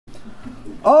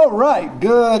All right,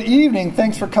 good evening.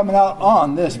 Thanks for coming out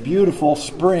on this beautiful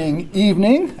spring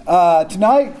evening.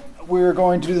 Tonight we're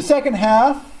going to do the second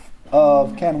half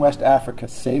of Can West Africa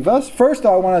Save Us? First,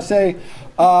 I want to say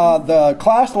the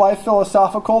class Life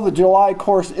Philosophical, the July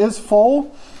course is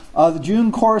full. The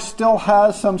June course still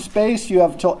has some space. You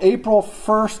have until April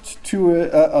 1st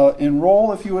to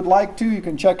enroll if you would like to. You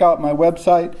can check out my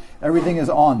website. Everything is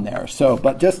on there.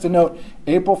 But just to note,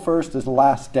 April 1st is the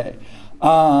last day.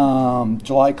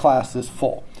 July class is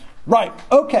full. Right,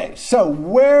 okay, so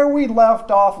where we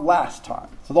left off last time.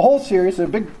 So the whole series, a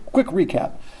big quick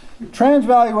recap.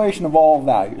 Transvaluation of all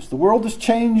values. The world is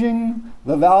changing.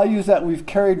 The values that we've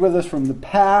carried with us from the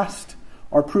past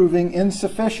are proving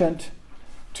insufficient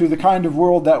to the kind of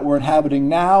world that we're inhabiting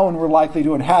now and we're likely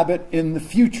to inhabit in the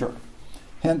future.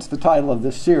 Hence the title of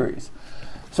this series.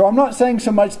 So I'm not saying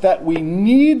so much that we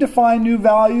need to find new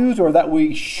values or that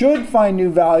we should find new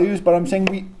values, but I'm saying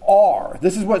we are.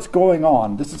 This is what's going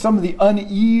on. This is some of the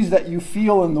unease that you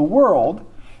feel in the world,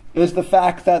 is the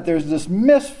fact that there's this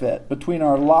misfit between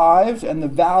our lives and the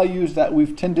values that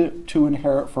we've tended to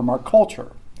inherit from our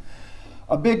culture.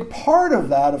 A big part of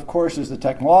that, of course, is the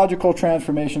technological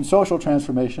transformation, social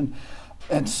transformation,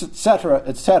 etc.,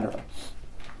 etc.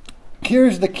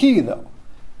 Here's the key, though.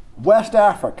 West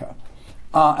Africa.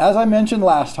 As I mentioned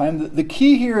last time, the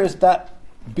key here is that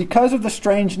because of the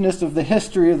strangeness of the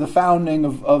history of the founding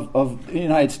of the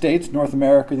United States, North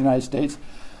America, the United States,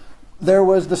 there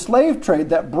was the slave trade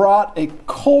that brought a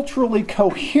culturally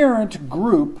coherent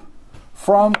group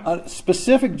from a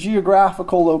specific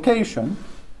geographical location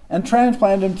and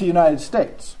transplanted them to the United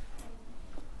States.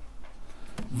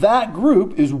 That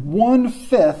group is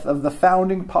 1/5 of the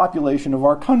founding population of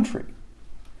our country.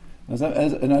 As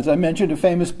I mentioned, a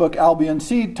famous book, Albion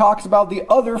Seed, talks about the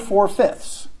other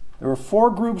 4/5. There were 4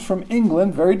 groups from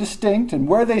England, very distinct, and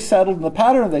where they settled and the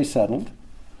pattern they settled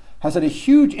has had a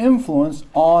huge influence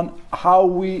on how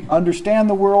we understand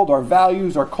the world, our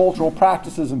values, our cultural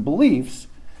practices and beliefs.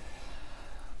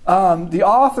 The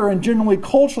author, and generally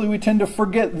culturally, we tend to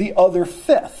forget the other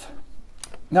 5th.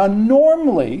 Now,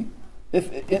 normally,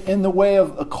 if in the way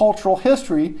of a cultural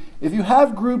history, if you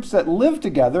have groups that live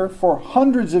together for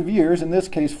hundreds of years, in this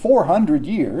case 400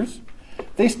 years,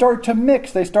 they start to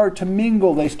mix, they start to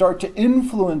mingle, they start to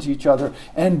influence each other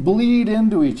and bleed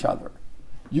into each other.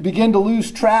 You begin to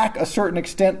lose track a certain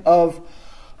extent of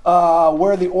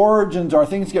where the origins are.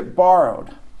 Things get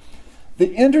borrowed.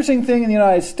 The interesting thing in the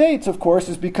United States, of course,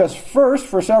 is because first,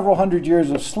 for several hundred years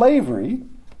of slavery,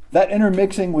 that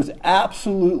intermixing was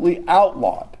absolutely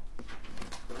outlawed.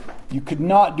 You could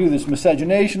not do this.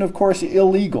 Miscegenation, of course,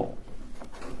 illegal.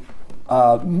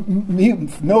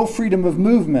 No freedom of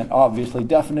movement, obviously,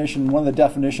 one of the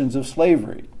definitions of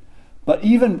slavery. But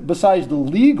even besides the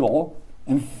legal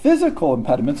and physical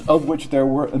impediments, of which there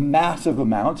were massive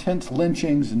amounts, hence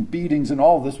lynchings and beatings and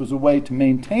all this was a way to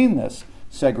maintain this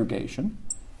segregation,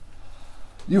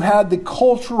 you had the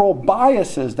cultural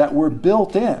biases that were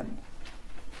built in.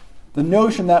 The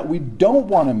notion that we don't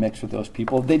want to mix with those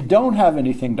people, they don't have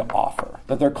anything to offer,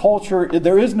 that their culture,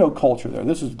 there is no culture there.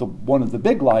 This is one of the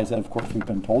big lies that, of course, we've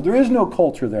been told. There is no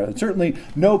culture there. There's certainly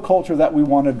no culture that we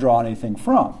want to draw anything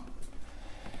from.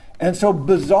 And so,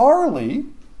 bizarrely,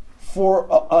 for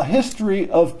a history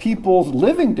of peoples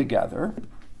living together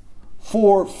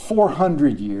for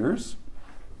 400 years,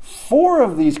 4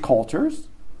 of these cultures,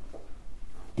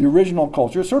 the original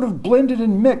culture, sort of blended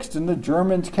and mixed, and the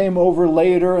Germans came over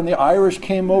later, and the Irish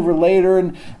came over later,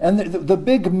 and the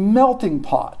big melting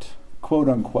pot, quote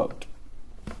unquote,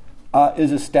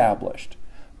 is established.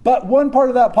 But one part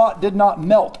of that pot did not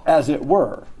melt, as it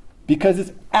were, because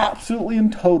it's absolutely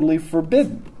and totally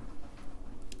forbidden.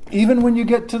 Even when you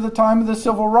get to the time of the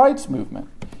Civil Rights Movement.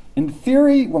 In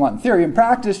theory, well, not in theory, in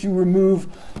practice, you remove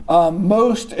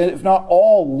most, if not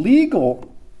all, legal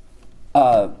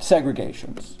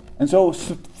segregations. And so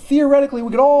theoretically,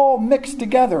 we could all mix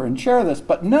together and share this.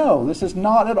 But no, this is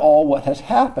not at all what has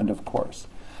happened, of course.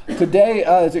 Today,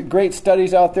 there's great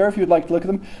studies out there, if you'd like to look at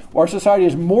them. Our society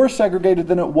is more segregated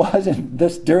than it was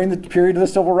during the period of the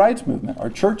Civil Rights Movement. Our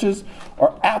churches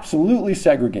are absolutely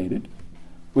segregated,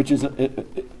 which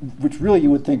really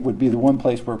you would think would be the one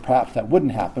place where perhaps that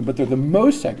wouldn't happen, but they're the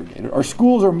most segregated. Our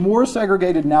schools are more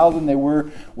segregated now than they were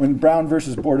when Brown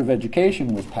versus Board of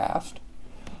Education was passed.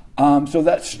 So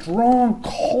that strong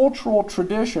cultural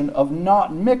tradition of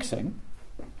not mixing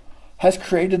has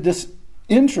created this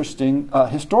interesting,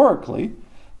 historically,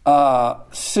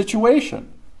 situation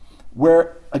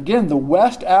where, again, the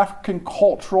West African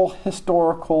cultural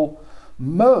historical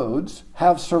modes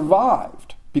have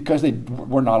survived because they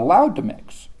were not allowed to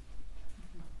mix.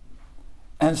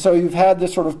 And so you've had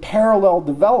this sort of parallel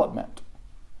development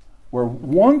where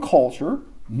one culture,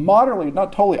 moderately,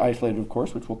 not totally isolated, of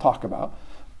course, which we'll talk about,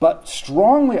 but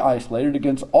strongly isolated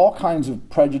against all kinds of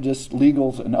prejudice,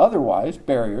 legals, and otherwise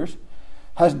barriers,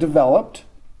 has developed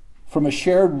from a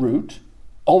shared root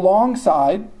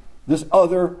alongside this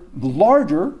other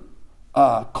larger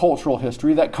cultural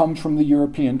history that comes from the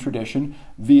European tradition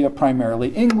via primarily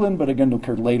England, but again,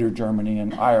 later Germany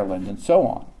and Ireland and so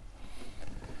on.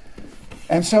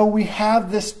 And so we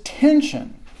have this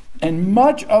tension, and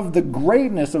much of the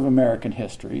greatness of American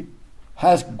history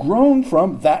has grown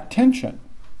from that tension.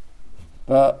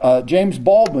 James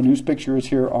Baldwin, whose picture is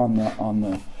here on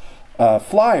the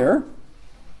flyer,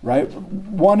 right?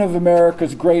 One of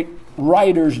America's great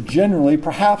writers generally,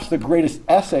 perhaps the greatest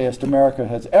essayist America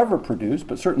has ever produced,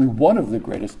 but certainly one of the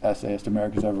greatest essayists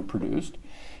America has ever produced,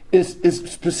 is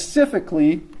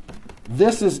specifically,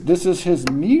 this is his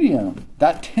medium,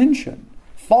 that tension.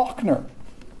 Faulkner,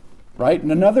 right? And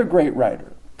another great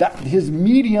writer. That his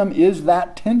medium is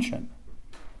that tension.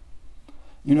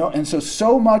 And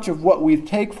so much of what we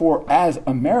take for as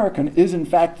American is in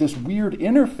fact this weird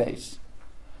interface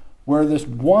where this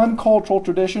one cultural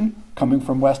tradition coming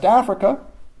from West Africa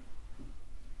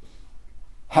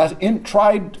has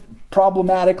tried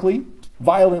problematically,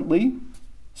 violently,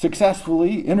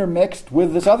 successfully intermixed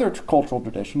with this other cultural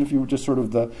tradition, if you were just sort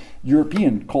of the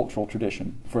European cultural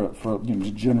tradition for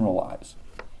to generalize.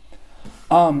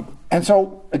 And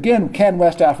so, again, can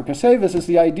West Africa save us? Is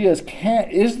the idea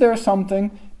is there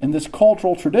something in this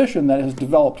cultural tradition that has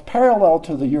developed parallel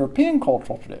to the European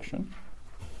cultural tradition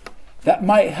that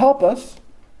might help us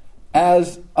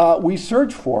as we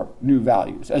search for new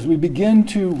values, as we begin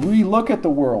to relook at the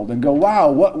world and go, wow,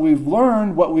 what we've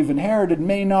learned, what we've inherited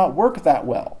may not work that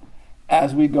well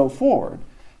as we go forward.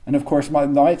 And of course,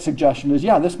 my suggestion is,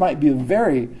 this might be a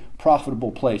very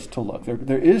profitable place to look.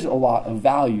 There is a lot of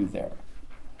value there.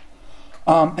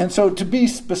 And so to be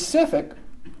specific,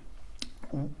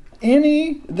 by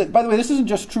the way, this isn't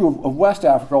just true of West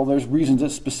Africa, although there's reasons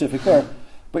it's specific there,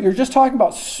 but you're just talking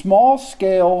about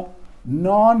small-scale,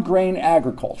 non-grain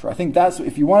agriculture. I think that's,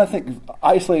 if you want to think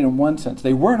isolated in one sense,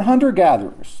 they weren't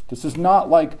hunter-gatherers. This is not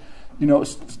like,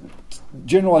 as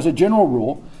a general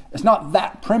rule, it's not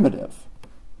that primitive,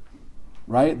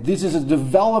 right? This is a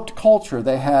developed culture.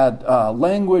 They had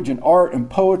language and art and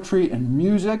poetry and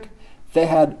music. They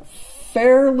had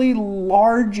fairly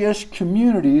largish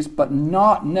communities, but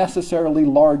not necessarily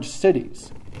large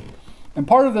cities. And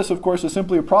part of this, of course, is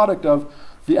simply a product of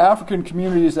the African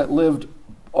communities that lived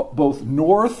both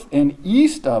north and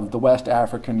east of the West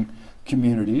African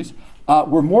communities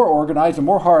were more organized and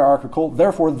more hierarchical.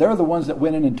 Therefore, they're the ones that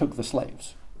went in and took the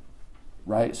slaves,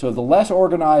 right? So the less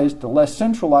organized, the less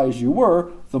centralized you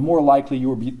were, the more likely you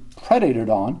would be predated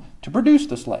on to produce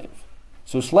the slave.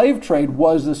 So slave trade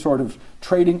was this sort of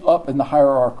trading up in the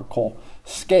hierarchical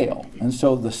scale. And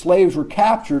so the slaves were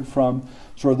captured from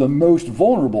sort of the most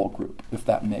vulnerable group, if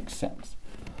that makes sense.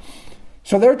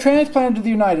 So they're transplanted to the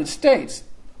United States.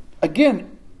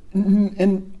 Again,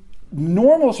 in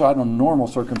normal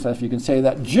circumstances, if you can say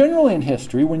that, generally in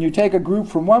history, when you take a group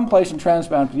from one place and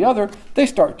transplant to the other, they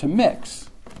start to mix.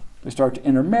 They start to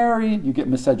intermarry, you get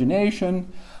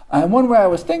miscegenation. And one way I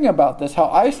was thinking about this, how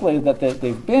isolated that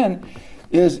they've been,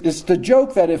 is the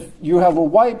joke that if you have a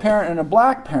white parent and a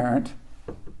black parent,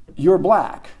 you're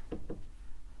black,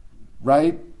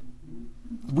 right?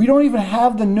 We don't even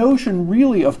have the notion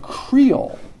really of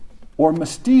Creole or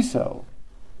mestizo.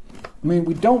 I mean,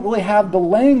 we don't really have the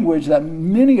language that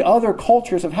many other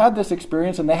cultures have had this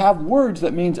experience, and they have words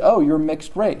that means, oh, you're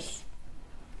mixed race.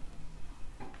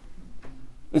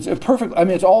 It's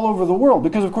it's all over the world,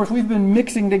 because of course we've been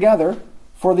mixing together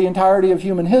for the entirety of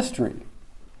human history.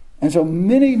 And so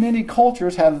many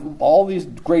cultures have all these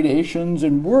gradations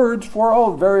and words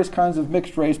for various kinds of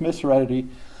mixed race, mixed heredity,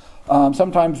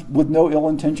 sometimes with no ill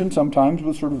intention, sometimes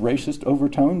with sort of racist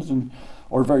overtones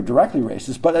or very directly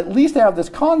racist. But at least they have this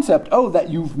concept, that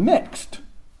you've mixed.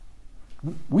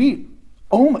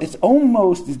 It's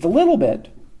a little bit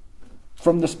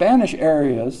from the Spanish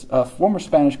areas, former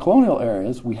Spanish colonial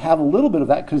areas. We have a little bit of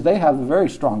that because they have a very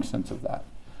strong sense of that.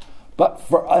 But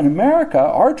in America,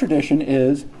 our tradition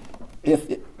is,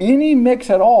 if any mix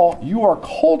at all, you are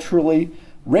culturally,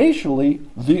 racially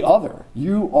the other.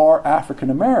 You are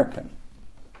African American.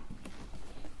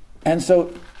 And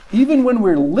so even when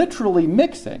we're literally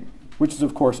mixing, which is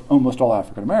of course almost all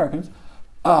African Americans,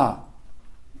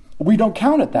 we don't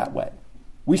count it that way.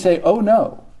 We say, oh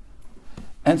no.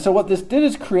 And so what this did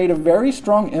is create a very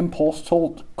strong impulse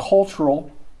to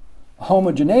cultural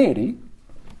homogeneity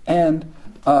and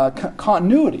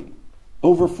continuity.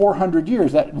 over 400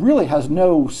 years that really has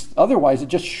otherwise it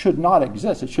just should not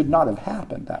exist. It should not have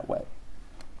happened that way.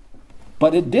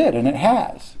 But it did, and it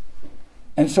has.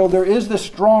 And so there is this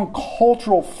strong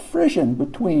cultural frisson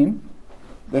between,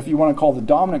 if you want to call the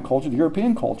dominant culture, the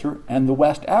European culture, and the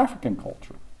West African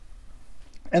culture.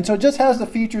 And so it just has the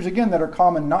features, again, that are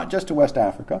common not just to West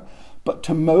Africa, but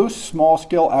to most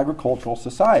small-scale agricultural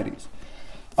societies.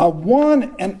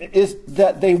 One is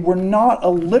that they were not a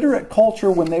literate culture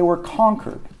when they were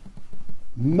conquered.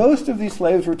 Most of these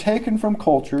slaves were taken from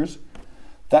cultures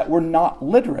that were not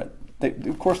literate.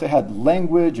 Of course, they had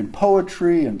language and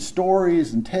poetry and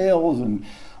stories and tales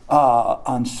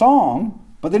and song,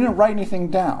 but they didn't write anything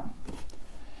down.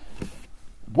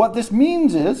 What this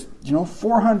means is,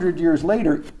 400 years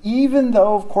later, even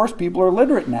though, of course, people are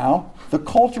literate now, the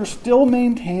culture still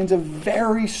maintains a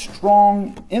very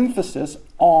strong emphasis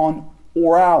on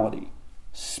orality,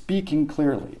 speaking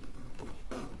clearly.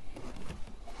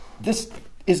 This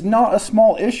is not a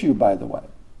small issue, by the way.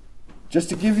 Just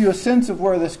to give you a sense of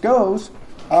where this goes,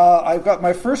 I've got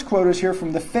my first quote is here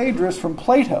from the Phaedrus from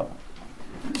Plato.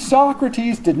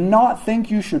 Socrates did not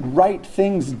think you should write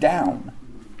things down.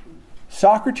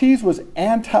 Socrates was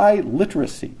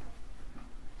anti-literacy.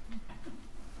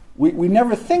 We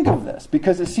never think of this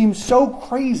because it seems so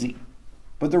crazy.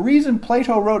 But the reason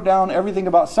Plato wrote down everything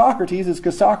about Socrates is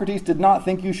because Socrates did not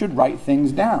think you should write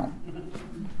things down.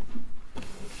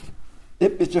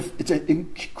 It's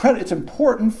an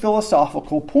important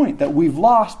philosophical point that we've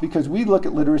lost because we look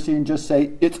at literacy and just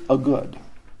say it's a good.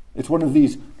 It's one of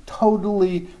these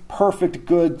totally perfect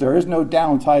good. There is no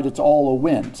downside. It's all a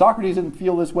win. Socrates didn't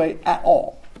feel this way at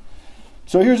all.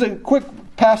 So here's a quick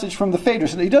passage from the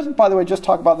Phaedrus. And he doesn't, by the way, just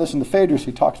talk about this in the Phaedrus.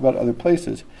 He talks about it other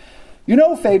places.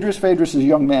 Phaedrus is a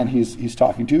young man he's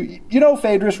talking to.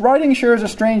 Phaedrus, writing shares a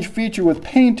strange feature with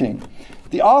painting.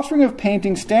 The offspring of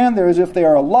painting stand there as if they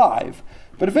are alive.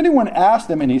 But if anyone asks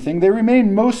them anything, they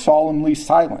remain most solemnly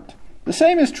silent. The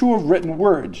same is true of written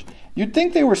words. You'd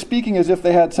think they were speaking as if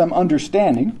they had some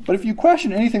understanding, but if you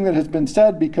question anything that has been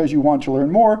said because you want to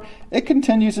learn more, it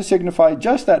continues to signify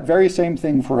just that very same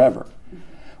thing forever.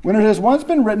 When it has once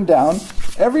been written down,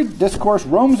 every discourse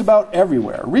roams about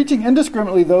everywhere, reaching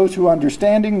indiscriminately those who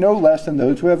understanding no less than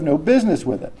those who have no business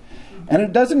with it. And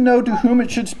it doesn't know to whom it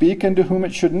should speak and to whom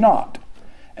it should not.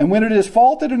 And when it is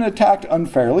faulted and attacked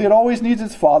unfairly, it always needs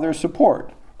its father's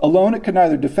support. Alone it can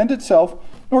neither defend itself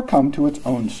nor come to its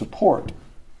own support.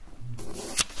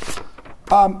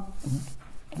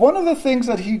 One of the things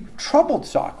that he troubled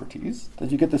Socrates,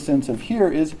 that you get the sense of here,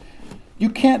 is you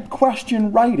can't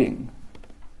question writing.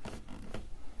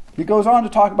 He goes on to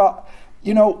talk about,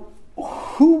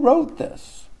 who wrote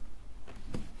this?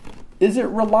 Is it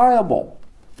reliable?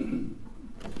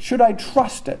 Should I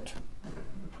trust it?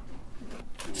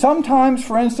 Sometimes,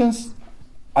 for instance,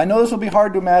 I know this will be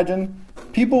hard to imagine,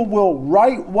 people will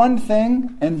write one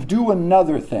thing and do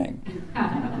another thing.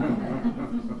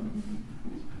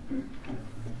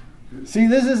 See,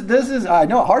 this is I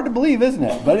know, hard to believe, isn't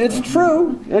it? But it's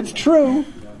true. It's true.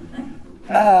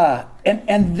 And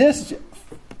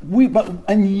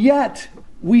yet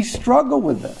we struggle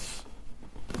with this.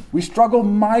 We struggle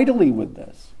mightily with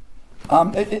this.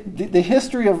 The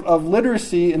history of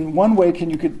literacy, in one way,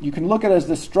 you can look at it as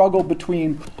the struggle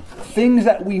between things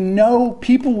that we know,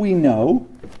 people we know,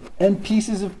 and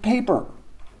pieces of paper.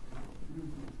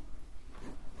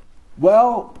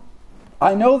 Well,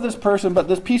 I know this person, but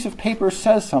this piece of paper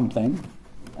says something,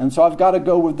 and so I've got to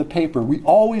go with the paper. We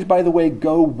always, by the way,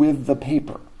 go with the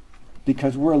paper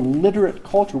because we're a literate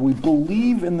culture. We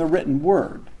believe in the written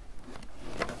word.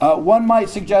 One might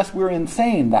suggest we're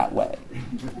insane that way.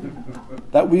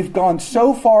 That we've gone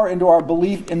so far into our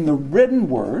belief in the written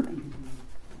word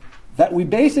that we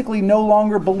basically no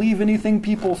longer believe anything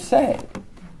people say.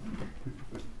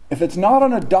 If it's not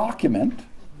on a document,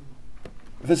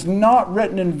 if it's not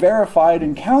written and verified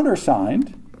and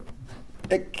countersigned,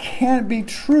 it can't be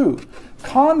true.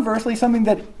 Conversely, something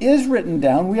that is written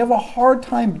down, we have a hard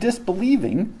time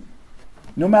disbelieving,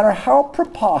 no matter how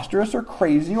preposterous or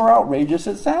crazy or outrageous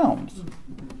it sounds.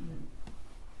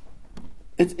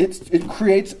 It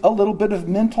creates a little bit of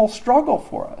mental struggle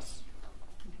for us.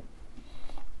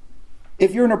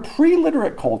 If you're in a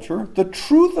pre-literate culture, the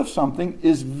truth of something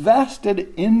is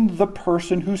vested in the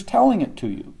person who's telling it to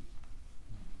you.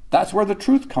 That's where the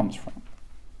truth comes from.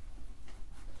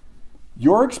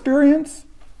 Your experience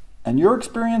and your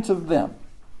experience of them.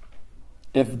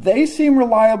 If they seem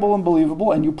reliable and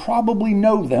believable, and you probably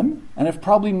know them, and have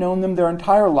probably known them their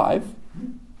entire life,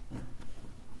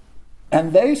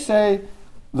 and they say,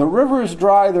 the river is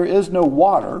dry, there is no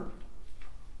water,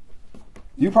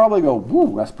 you probably go,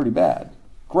 woo, that's pretty bad.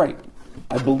 Great.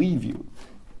 I believe you.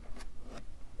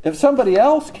 If somebody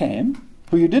else came,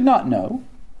 who you did not know,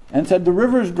 and said, the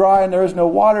river is dry and there is no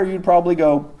water, you'd probably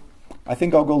go, I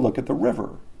think I'll go look at the river.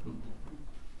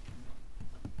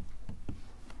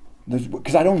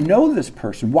 Because I don't know this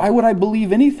person. Why would I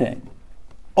believe anything?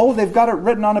 Oh, they've got it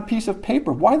written on a piece of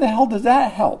paper. Why the hell does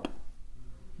that help?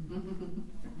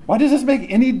 Why does this make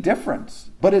any difference?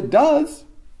 But it does.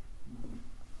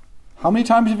 How many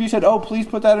times have you said, oh, please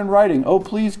put that in writing. Oh,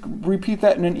 please repeat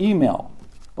that in an email.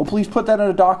 Oh, please put that in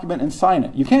a document and sign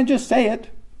it. You can't just say it.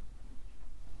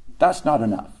 That's not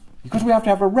enough. Because we have to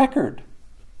have a record.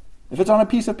 If it's on a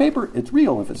piece of paper, it's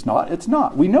real. If it's not, it's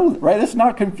not. We know that, right? It's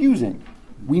not confusing.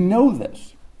 We know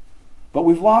this. But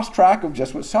we've lost track of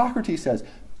just what Socrates says.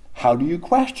 How do you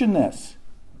question this?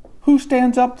 Who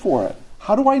stands up for it?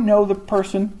 How do I know the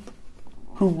person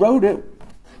who wrote it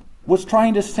was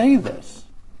trying to say this?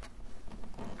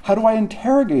 How do I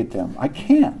interrogate them? I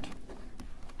can't.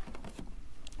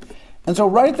 And so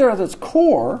right there at its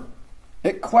core,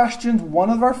 it questions one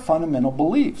of our fundamental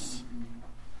beliefs.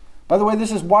 By the way,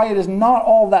 this is why it is not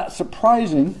all that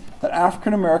surprising that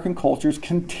African American cultures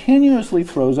continuously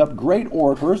throws up great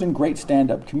orators and great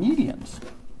stand-up comedians.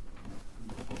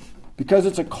 Because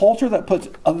it's a culture that puts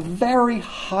a very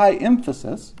high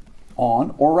emphasis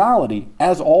on orality,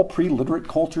 as all pre-literate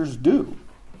cultures do.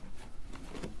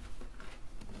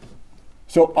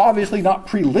 So obviously not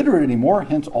pre-literate anymore,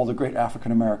 hence all the great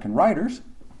African American writers,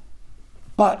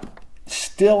 but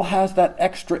still has that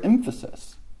extra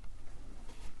emphasis.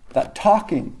 That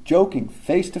talking, joking,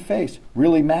 face-to-face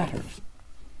really matters.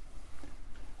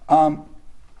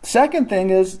 Second thing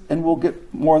is, and we'll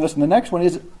get more of this in the next one,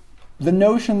 is the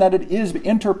notion that it is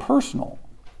interpersonal.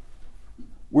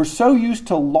 We're so used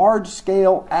to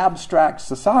large-scale abstract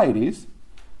societies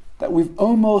that we've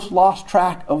almost lost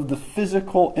track of the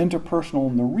physical, interpersonal,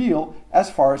 and the real as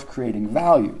far as creating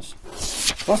values.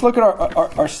 So let's look at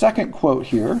our second quote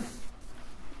here.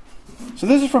 So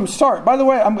this is from Sartre. By the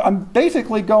way, I'm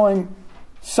basically going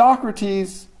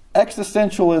Socrates,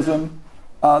 existentialism,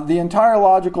 the entire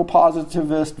logical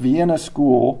positivist Vienna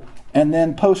school, and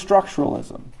then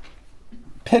post-structuralism,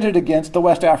 pitted against the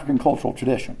West African cultural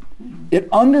tradition. It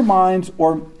undermines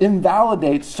or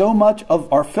invalidates so much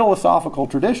of our philosophical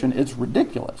tradition, it's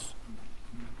ridiculous.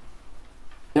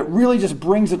 It really just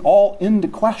brings it all into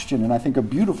question in, I think, a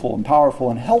beautiful and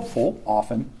powerful and helpful,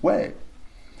 often, way.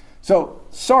 So,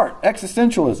 Sartre,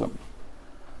 existentialism.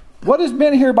 What is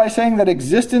meant here by saying that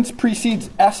existence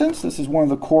precedes essence? This is one of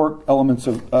the core elements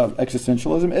of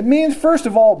existentialism. It means, first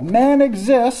of all, man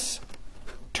exists,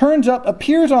 turns up,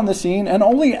 appears on the scene, and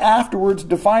only afterwards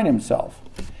define himself.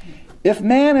 If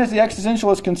man, as the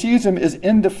existentialist conceives him, is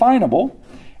indefinable,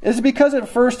 it is because at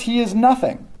first he is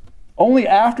nothing. Only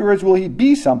afterwards will he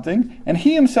be something, and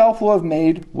he himself will have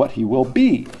made what he will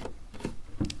be.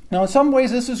 Now, in some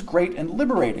ways, this is great and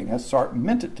liberating, as Sartre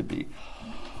meant it to be.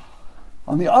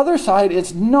 On the other side,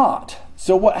 it's not.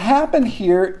 So what happened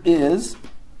here is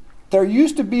there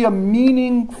used to be a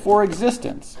meaning for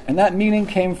existence, and that meaning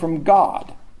came from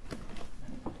God.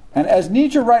 And as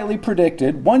Nietzsche rightly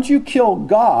predicted, once you kill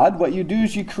God, what you do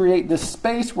is you create this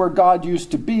space where God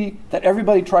used to be that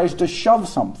everybody tries to shove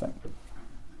something.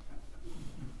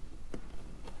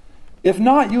 If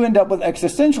not, you end up with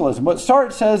existentialism. What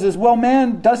Sartre says is, well,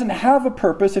 man doesn't have a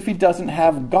purpose if he doesn't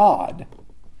have God.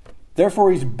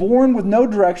 Therefore, he's born with no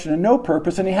direction and no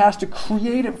purpose, and he has to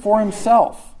create it for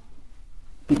himself.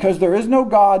 Because there is no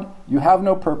God, you have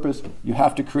no purpose, you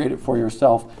have to create it for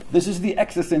yourself. This is the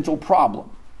existential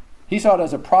problem. He saw it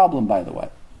as a problem, by the way.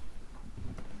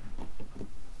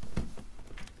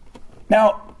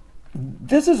 Now,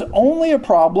 this is only a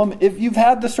problem if you've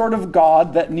had the sort of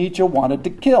God that Nietzsche wanted to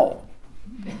kill.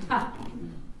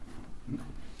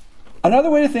 Another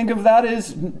way to think of that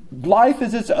is life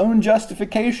is its own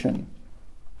justification.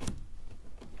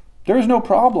 There is no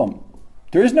problem.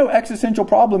 There is no existential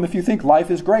problem if you think life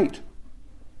is great.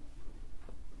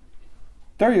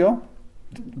 There you go.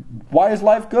 Why is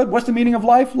life good? What's the meaning of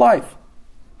life? Life.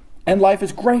 And life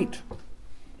is great.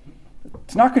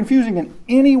 It's not confusing in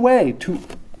any way to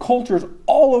cultures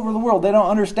all over the world. They don't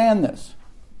understand this.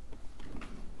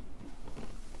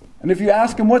 And if you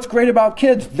ask them what's great about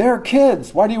kids, they're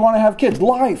kids. Why do you want to have kids?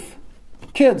 Life.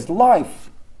 Kids,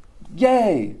 life.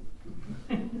 Yay.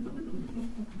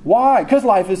 Why? Because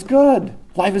life is good.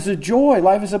 Life is a joy.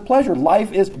 Life is a pleasure.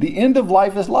 Life is, the end of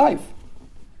life is life.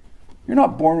 You're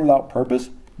not born without purpose.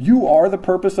 You are the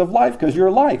purpose of life because you're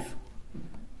life.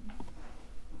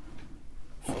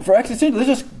 For existentialism, this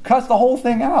just cuts the whole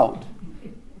thing out.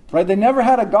 Right? They never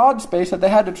had a God space that they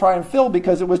had to try and fill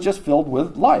because it was just filled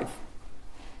with life.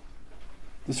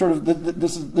 This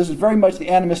is very much the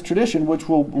animist tradition, which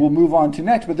we'll move on to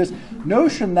next. But this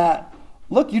notion that,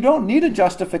 look, you don't need a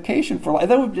justification for life.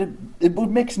 It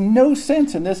makes no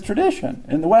sense in this tradition,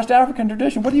 in the West African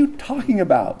tradition. What are you talking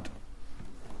about?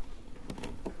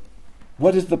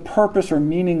 What is the purpose or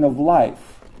meaning of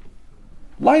life?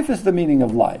 Life is the meaning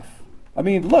of life. I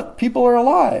mean, look, people are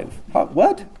alive.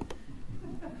 What?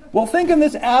 Well, think in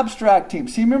this abstract team.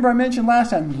 See, remember I mentioned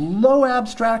last time, low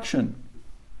abstraction.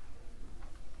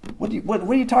 What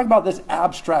are you talking about, this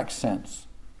abstract sense?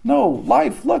 No,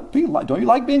 life, look, don't you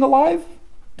like being alive?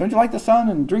 Don't you like the sun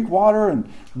and drink water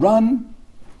and run?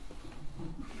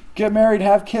 Get married,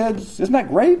 have kids. Isn't that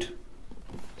great?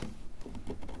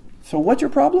 So what's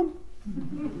your problem?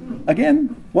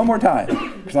 Again, one more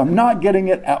time, because I'm not getting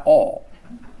it at all.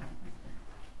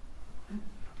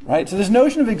 Right? So this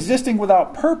notion of existing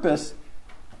without purpose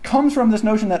comes from this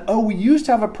notion that, we used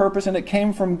to have a purpose and it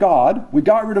came from God. We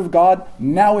got rid of God,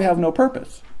 now we have no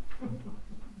purpose.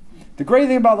 The great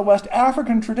thing about the West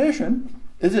African tradition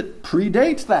is it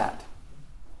predates that.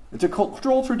 It's a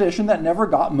cultural tradition that never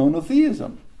got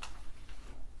monotheism.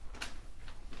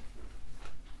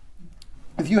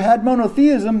 If you had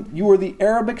monotheism, you were the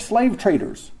Arabic slave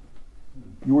traders.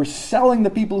 You were selling the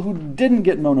people who didn't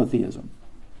get monotheism.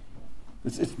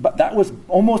 But that was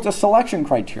almost a selection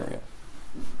criteria.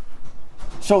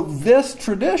 So this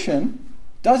tradition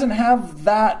doesn't have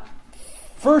that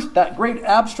great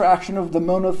abstraction of the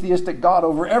monotheistic God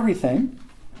over everything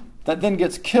that then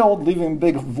gets killed, leaving a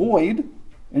big void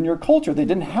in your culture. They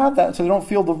didn't have that, so they don't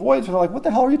feel the void. So they're like, what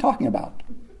the hell are you talking about?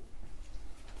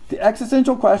 The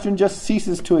existential question just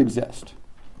ceases to exist,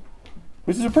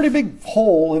 which is a pretty big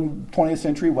hole in 20th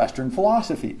century Western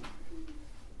philosophy.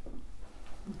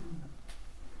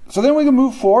 So then we can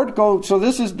move forward. So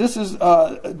this is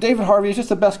David Harvey. It's just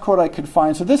the best quote I could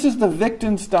find. So this is the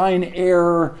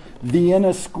Wittgenstein-era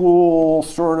Vienna school,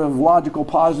 sort of logical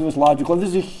positivist, logical.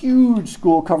 This is a huge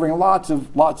school covering lots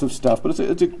of stuff, but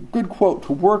it's a good quote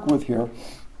to work with here.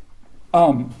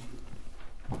 And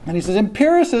he says,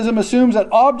 empiricism assumes that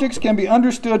objects can be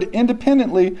understood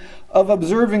independently of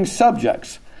observing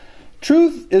subjects.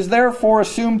 Truth is therefore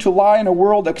assumed to lie in a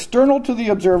world external to the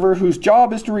observer whose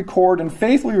job is to record and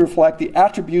faithfully reflect the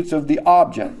attributes of the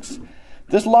objects.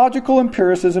 This logical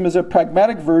empiricism is a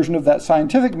pragmatic version of that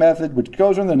scientific method which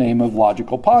goes under the name of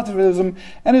logical positivism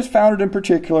and is founded in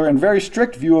particular in very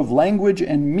strict view of language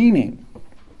and meaning.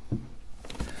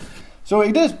 So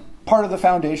it is part of the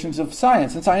foundations of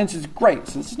science, and science is great.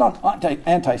 So this is not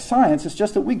anti-science, it's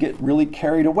just that we get really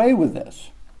carried away with this.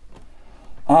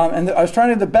 I was trying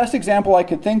to, the best example I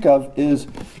could think of is,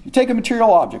 you take a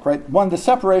material object, right? The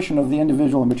separation of the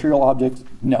individual and material objects,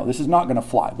 no, this is not going to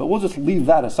fly. But we'll just leave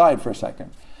that aside for a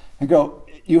second. And go,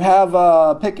 you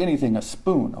have, pick anything, a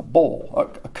spoon, a bowl,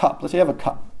 a cup. Let's say you have a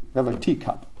cup. You have a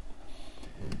teacup.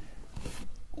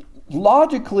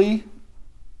 Logically,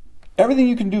 everything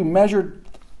you can do measured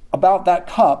about that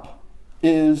cup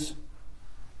is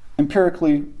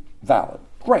empirically valid.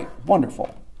 Great,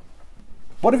 wonderful.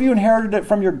 What if you inherited it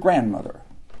from your grandmother?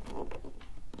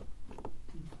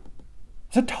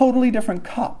 It's a totally different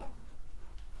cup.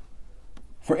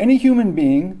 For any human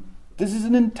being, this is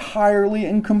an entirely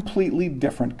and completely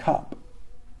different cup.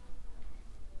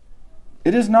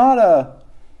 It is not a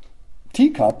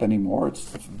teacup anymore.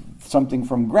 It's something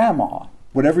from grandma.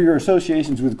 Whatever your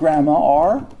associations with grandma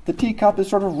are, the teacup is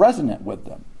sort of resonant with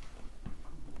them.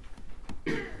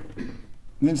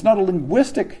 And it's not a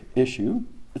linguistic issue.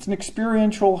 It's an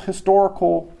experiential,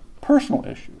 historical, personal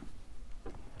issue.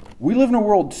 We live in a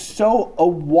world so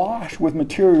awash with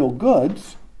material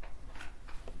goods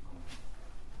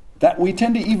that we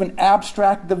tend to even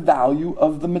abstract the value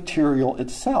of the material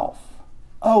itself.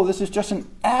 Oh, this is just an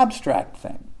abstract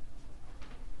thing.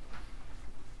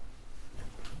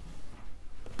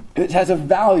 It has a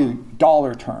value,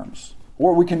 dollar terms.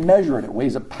 Or we can measure it, it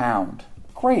weighs a pound.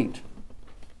 Great.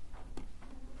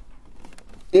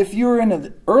 If you're in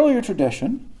an earlier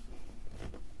tradition,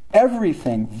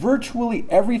 everything, virtually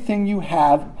everything you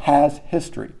have has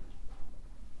history.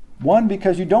 One,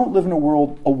 because you don't live in a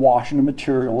world awash in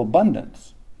material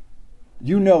abundance.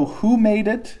 You know who made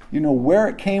it, you know where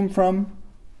it came from,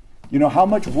 you know how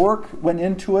much work went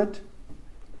into it,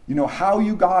 you know how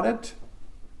you got it.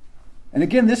 And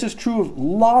again, this is true of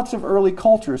lots of early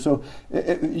cultures. So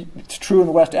it's true in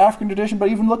the West African tradition, but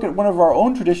even look at one of our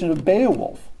own traditions of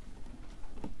Beowulf.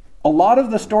 A lot of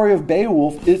the story of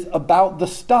Beowulf is about the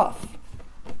stuff.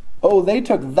 Oh, they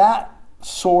took that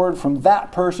sword from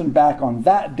that person back on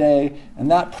that day, and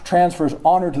that transfers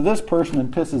honor to this person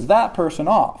and pisses that person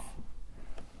off.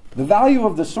 The value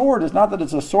of the sword is not that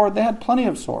it's a sword. They had plenty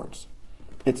of swords.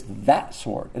 It's that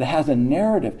sort. It has a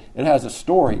narrative. It has a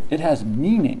story. It has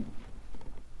meaning.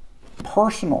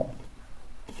 Personal,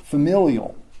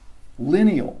 familial,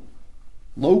 lineal,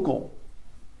 local.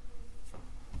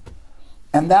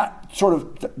 And that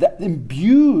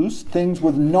imbues things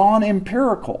with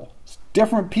non-empirical.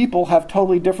 Different people have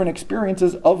totally different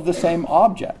experiences of the same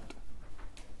object.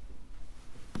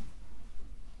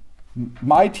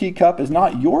 My teacup is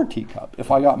not your teacup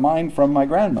if I got mine from my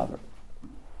grandmother.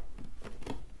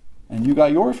 And you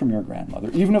got yours from your grandmother.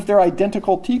 Even if they're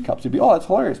identical teacups, it'd be, oh, that's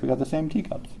hilarious, we got the same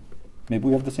teacups. Maybe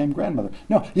we have the same grandmother.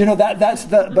 No,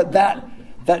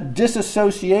 that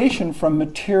disassociation from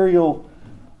material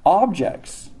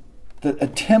objects, the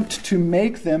attempt to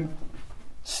make them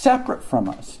separate from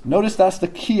us. Notice that's the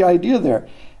key idea there,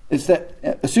 is that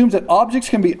it assumes that objects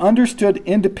can be understood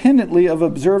independently of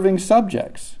observing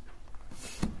subjects.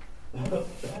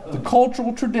 The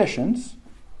cultural traditions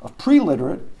of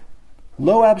pre-literate,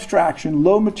 low abstraction,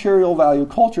 low material value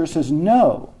culture says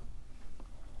no.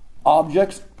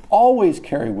 Objects always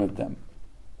carry with them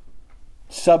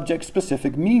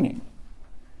subject-specific meaning.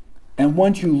 And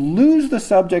once you lose the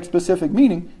subject-specific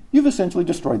meaning, you've essentially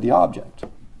destroyed the object.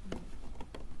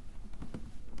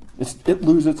 It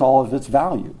loses all of its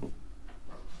value.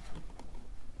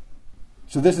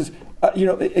 So this is,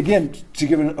 again, to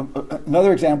give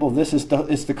another example of this, is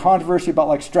the controversy about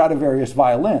like Stradivarius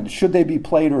violins. Should they be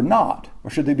played or not? Or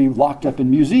should they be locked up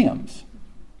in museums?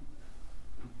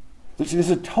 So this is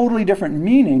a totally different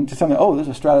meaning to something, oh, there's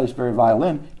a Stradivarius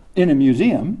violin in a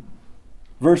museum,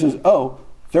 versus, oh,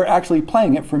 they're actually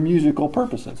playing it for musical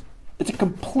purposes. It's a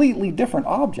completely different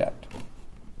object.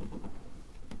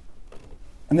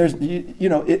 And there's,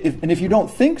 if you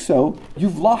don't think so,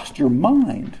 you've lost your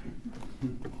mind.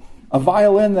 A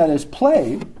violin that is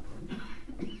played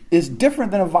is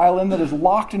different than a violin that is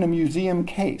locked in a museum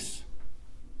case.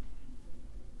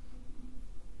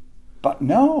 But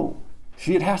no,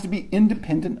 it has to be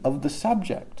independent of the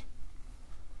subject.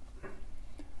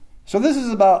 So this is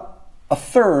about a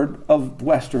third of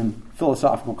Western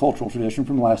philosophical cultural tradition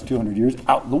from the last 200 years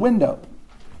out the window.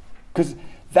 Because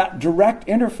that direct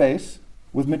interface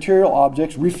with material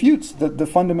objects refutes the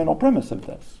fundamental premise of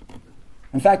this.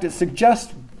 In fact, it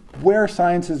suggests where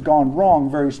science has gone wrong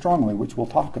very strongly, which we'll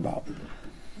talk about.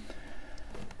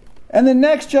 And then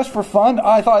next, just for fun,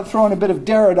 I thought I'd throw in a bit of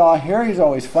Derrida here. He's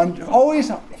always fun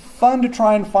to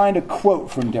try and find a quote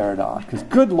from Derrida, because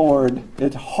good Lord,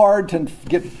 it's hard to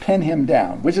pin him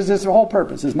down, which is his whole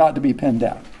purpose, is not to be pinned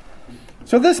down.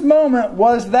 So this moment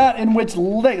was that in which,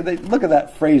 look at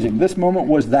that phrasing, this moment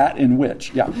was that in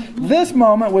which, this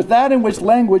moment was that in which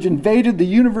language invaded the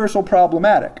universal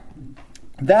problematic,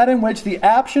 that in which the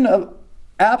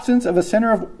absence of a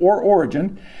center or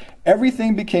origin,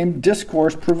 everything became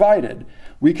discourse provided.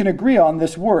 We can agree on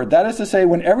this word. That is to say,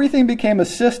 when everything became a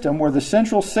system where the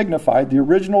central signified, the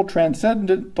original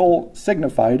transcendental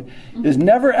signified, is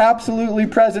never absolutely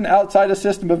present outside a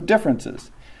system of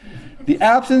differences. The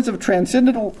absence of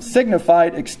transcendental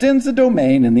signified extends the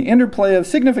domain in the interplay of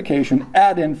signification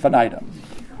ad infinitum.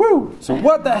 Woo! So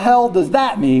what the hell does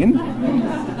that mean?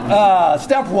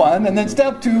 Step one, and then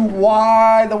step two,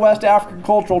 why the West African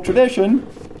cultural tradition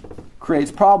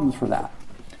creates problems for that.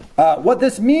 What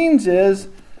this means is,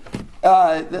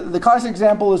 the classic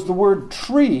example is the word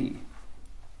tree.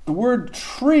 The word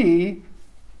tree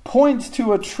points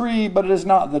to a tree, but it is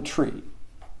not the tree.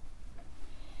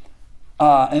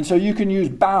 And so you can use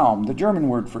Baum, the German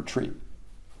word for tree.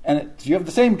 And you have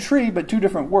the same tree, but two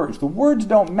different words. The words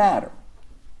don't matter.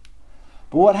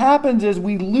 But what happens is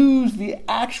we lose the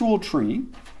actual tree,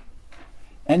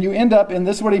 and you end up in,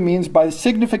 this is what he means by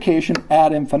signification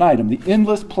ad infinitum, the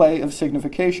endless play of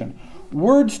signification.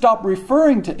 Words stop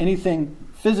referring to anything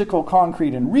physical,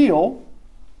 concrete, and real.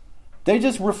 They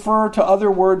just refer to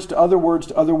other words, to other words,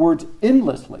 to other words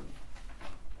endlessly.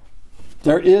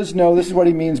 There is no, this is what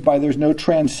he means by there's no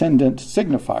transcendent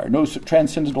signifier, no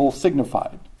transcendental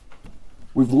signified.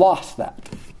 We've lost that.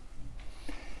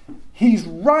 He's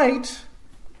right,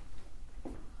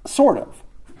 sort of.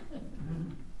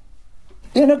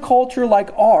 In a culture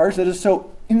like ours that is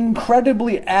so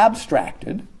incredibly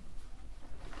abstracted,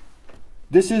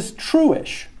 this is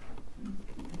true-ish.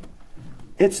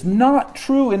 It's not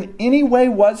true in any way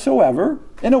whatsoever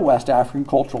in a West African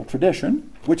cultural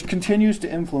tradition, which continues to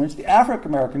influence the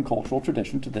African American cultural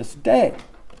tradition to this day.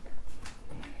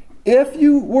 If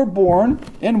you were born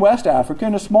in West Africa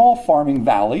in a small farming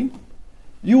valley,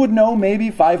 you would know maybe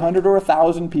 500 or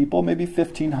 1,000 people, maybe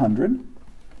 1,500.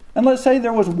 And let's say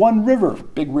there was one river,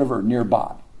 big river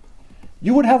nearby.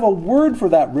 You would have a word for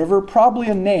that river, probably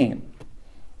a name.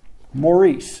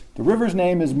 Maurice. The river's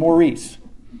name is Maurice.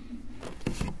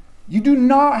 you do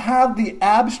not have the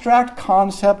abstract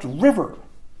concept river.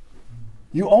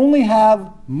 You only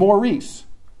have Maurice.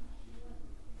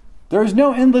 There is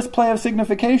no endless play of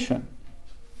signification.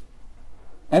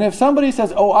 And if somebody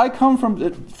says, oh, I come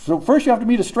from... So first you have to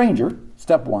meet a stranger,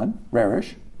 step one,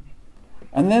 rarish.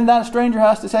 And then that stranger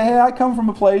has to say, hey, I come from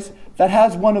a place that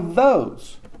has one of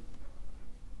those.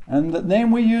 And the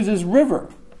name we use is river.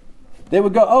 They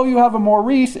would go, oh, you have a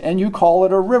Maurice, and you call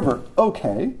it a river.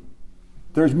 Okay.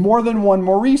 There's more than one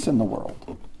Maurice in the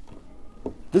world.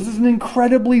 This is an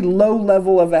incredibly low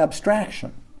level of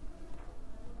abstraction.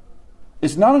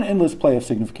 It's not an endless play of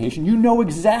signification. You know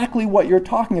exactly what you're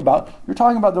talking about. You're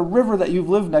talking about the river that you've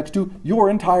lived next to your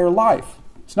entire life.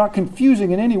 It's not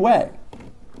confusing in any way.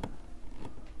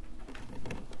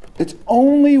 It's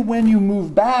only when you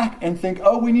move back and think,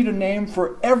 oh, we need a name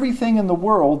for everything in the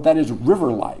world that is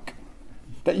river-like,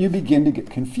 that you begin to get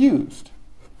confused.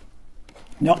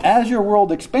 Now, as your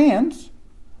world expands,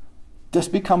 this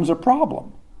becomes a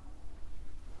problem.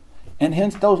 And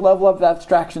hence, those level of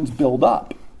abstractions build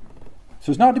up.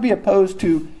 So it's not to be opposed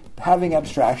to having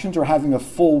abstractions or having a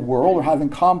full world or having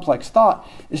complex thought.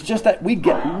 It's just that we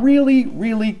get really,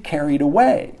 really carried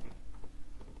away.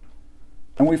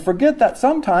 And we forget that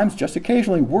sometimes, just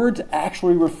occasionally, words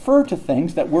actually refer to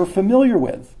things that we're familiar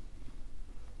with.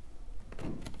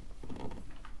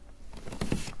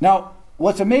 Now,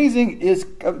 what's amazing is,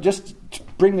 just to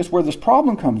bring this where this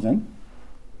problem comes in,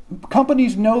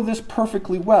 companies know this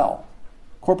perfectly well,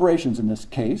 corporations in this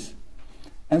case,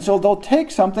 and so they'll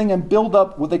take something and build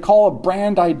up what they call a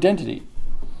brand identity.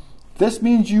 This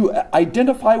means you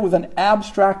identify with an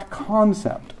abstract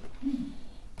concept.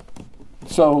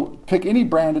 So pick any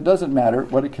brand, it doesn't matter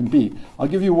what it can be. I'll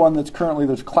give you one there's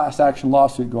a class action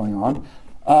lawsuit going on.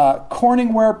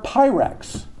 Corningware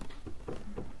Pyrex.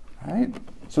 Right?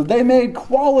 So they made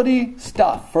quality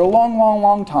stuff for a long, long,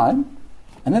 long time,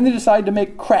 and then they decided to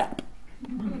make crap.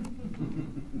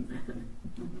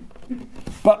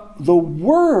 But the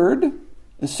word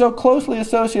is so closely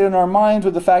associated in our minds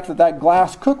with the fact that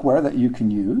glass cookware that you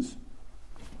can use,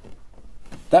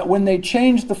 that when they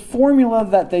changed the formula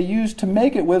that they used to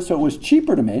make it with so it was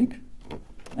cheaper to make,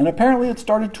 and apparently it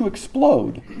started to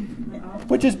explode,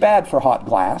 which is bad for hot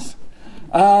glass.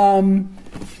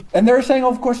 And they're saying,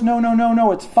 oh, of course,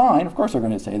 no, it's fine. Of course they're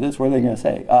going to say this. What are they going to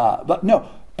say?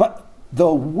 But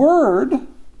the word,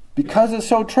 because it's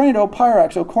so trained, oh,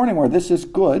 Pyrex, oh, Corningware, this is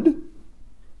good,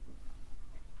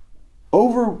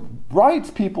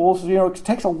 overwrites people's, it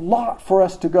takes a lot for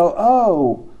us to go,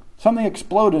 oh, something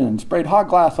exploded and sprayed hot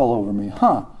glass all over me.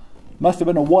 Must have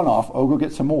been a one-off. Oh, go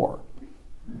get some more.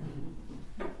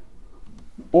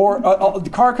 Or the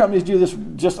car companies do this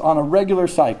just on a regular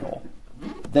cycle.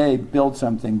 They build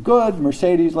something good,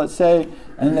 Mercedes, let's say,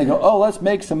 and then they go, oh, let's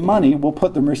make some money. We'll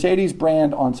put the Mercedes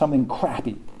brand on something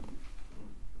crappy.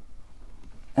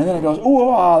 And then it goes,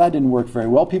 oh, that didn't work very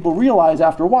well. People realize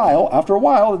after a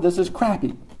while that this is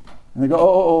crappy. And they go,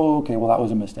 oh, okay, well, that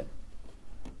was a mistake.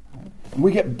 And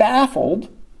we get baffled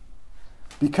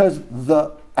because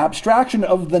the abstraction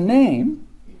of the name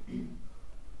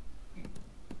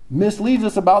misleads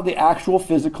us about the actual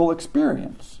physical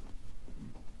experience.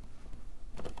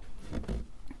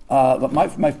 But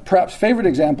my perhaps favorite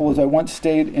example is I once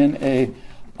stayed in a,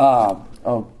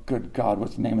 oh good God,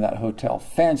 what's the name of that hotel?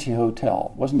 Fancy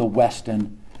hotel. It wasn't the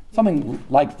Westin. Something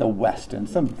like the Westin.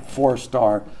 Some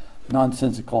 4-star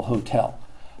nonsensical hotel.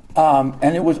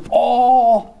 And it was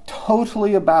all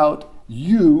totally about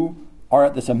you are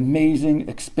at this amazing,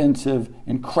 expensive,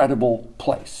 incredible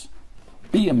place.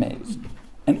 Be amazed.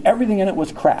 And everything in it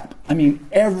was crap. I mean,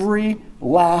 every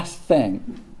last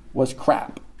thing was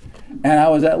crap. And I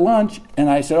was at lunch, and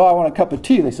I said, oh, I want a cup of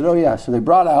tea. They said, oh, yeah. So they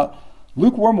brought out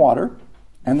lukewarm water,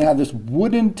 and they had this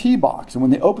wooden tea box. And when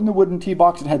they opened the wooden tea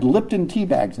box, it had Lipton tea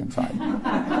bags inside.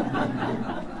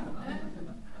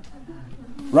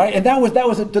 Right? And that was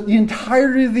the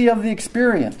entirety of the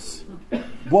experience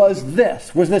was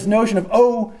this notion of,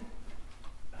 oh,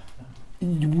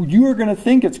 you are going to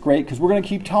think it's great because we're going to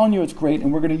keep telling you it's great,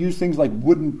 and we're going to use things like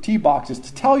wooden tea boxes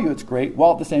to tell you it's great,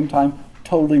 while at the same time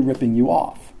totally ripping you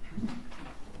off.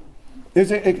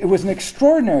 It was an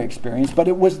extraordinary experience, but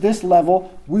it was this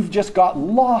level. We've just got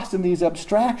lost in these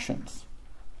abstractions.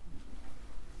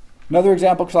 Another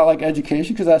example, because I like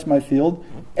education, because that's my field,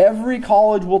 every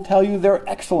college will tell you they're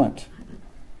excellent.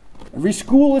 Every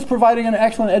school is providing an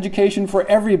excellent education for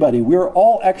everybody. We're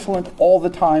all excellent all the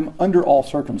time, under all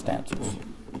circumstances.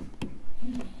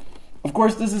 Of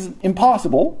course, this is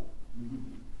impossible.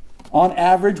 On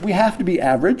average, we have to be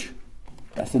average.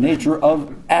 That's the nature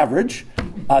of average.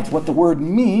 That's what the word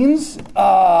means.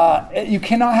 You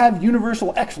cannot have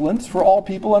universal excellence for all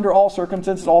people under all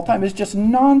circumstances all time. It's just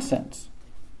nonsense.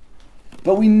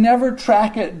 But we never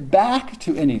track it back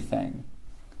to anything.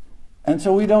 And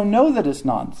so we don't know that it's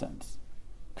nonsense.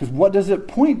 Because what does it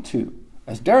point to?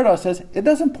 As Derrida says, it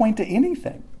doesn't point to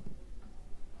anything.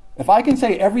 If I can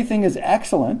say everything is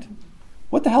excellent,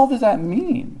 what the hell does that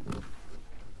mean?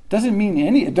 It doesn't mean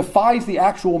any. It defies the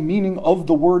actual meaning of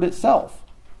the word itself.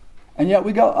 And yet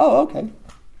we go, oh, okay.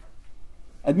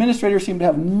 Administrators seem to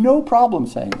have no problem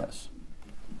saying this.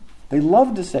 They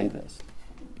love to say this.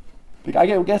 I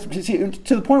guess, see,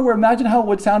 to the point where imagine how it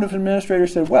would sound if an administrator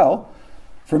said, well,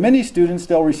 for many students,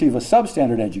 they'll receive a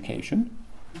substandard education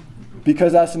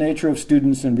because that's the nature of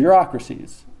students and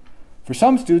bureaucracies. For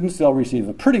some students, they'll receive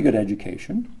a pretty good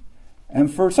education.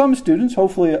 And for some students,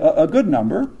 hopefully a good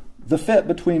number, the fit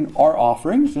between our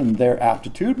offerings and their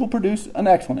aptitude will produce an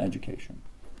excellent education.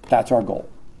 That's our goal.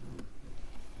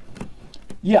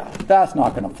 Yeah, that's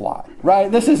not going to fly, right?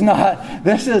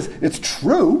 It's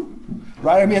true,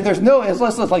 right? I mean,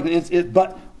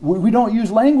 but we don't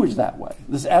use language that way.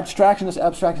 This abstraction.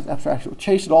 We'll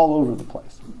chase it all over the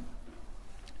place.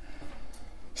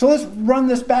 So let's run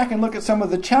this back and look at some of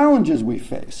the challenges we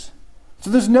face. So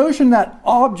this notion that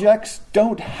objects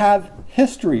don't have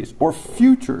histories or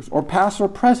futures or past or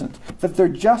present, that they're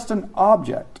just an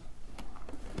object.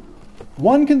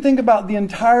 One can think about the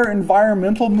entire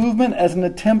environmental movement as an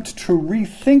attempt to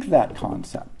rethink that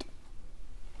concept.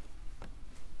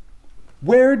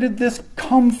 Where did this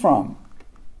come from?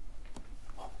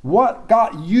 What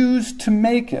got used to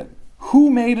make it?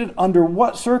 Who made it under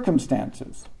what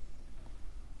circumstances?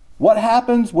 What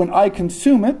happens when I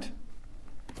consume it?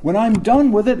 When I'm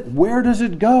done with it, where does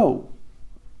it go?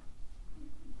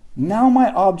 Now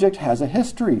my object has a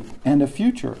history and a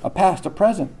future, a past, a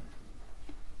present.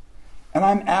 And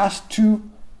I'm asked to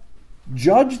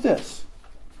judge this,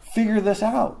 figure this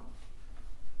out.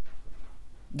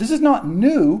 This is not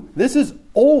new. This is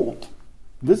old.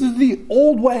 This is the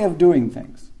old way of doing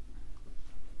things.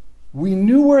 We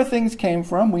knew where things came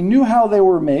from. We knew how they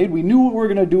were made. We knew what we were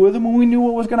going to do with them, and we knew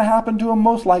what was going to happen to them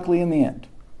most likely in the end.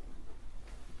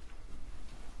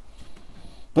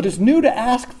 But it's new to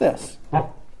ask this.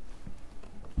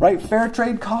 Right? Fair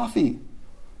trade coffee.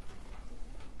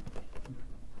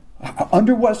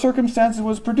 Under what circumstances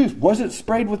was it produced? Was it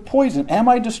sprayed with poison? Am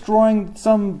I destroying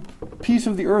some piece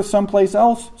of the earth someplace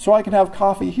else so I can have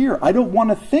coffee here? I don't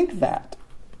want to think that.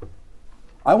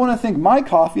 I want to think my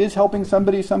coffee is helping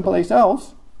somebody someplace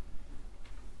else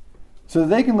so that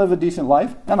they can live a decent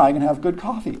life and I can have good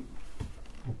coffee.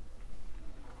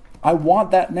 I want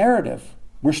that narrative.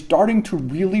 We're starting to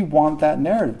really want that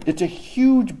narrative. It's a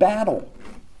huge battle.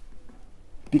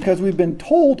 Because we've been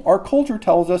told, our culture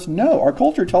tells us no. Our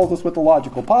culture tells us what the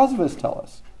logical positivists tell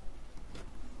us.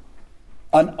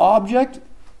 An object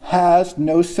has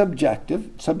no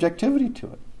subjectivity to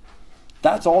it.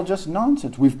 That's all just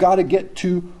nonsense. We've got to get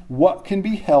to what can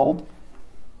be held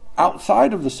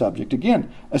outside of the subject. Again,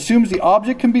 assumes the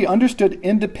object can be understood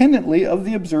independently of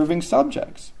the observing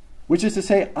subjects, which is to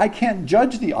say, I can't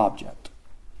judge the object.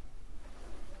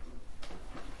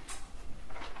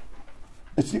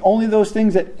 It's only those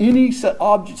things that any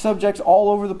subjects all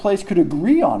over the place could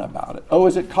agree on about it. Oh,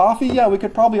 is it coffee? Yeah, we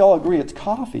could probably all agree it's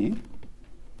coffee.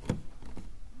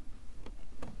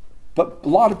 But a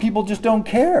lot of people just don't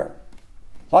care.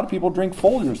 A lot of people drink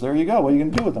Folgers. There you go. What are you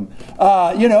going to do with them?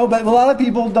 But a lot of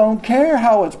people don't care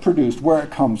how it's produced, where it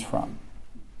comes from.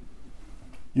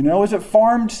 Is it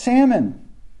farmed salmon?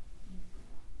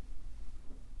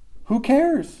 Who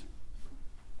cares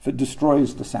if it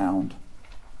destroys the sound?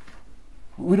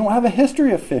 We don't have a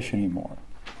history of fish anymore.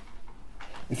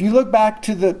 If you look back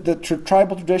to the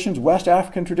tribal traditions, West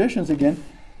African traditions again,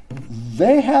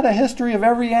 they had a history of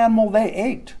every animal they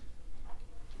ate.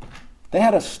 They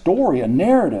had a story, a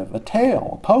narrative, a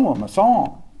tale, a poem, a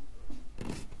song.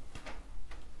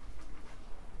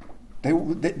 They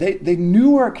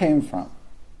knew where it came from.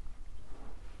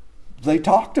 They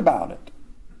talked about it.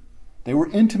 They were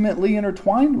intimately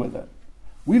intertwined with it.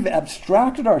 We've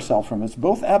abstracted ourselves from it. It's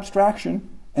both abstraction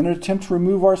and an attempt to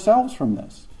remove ourselves from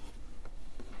this.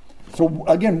 So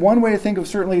again, one way to think of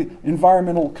certainly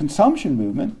environmental consumption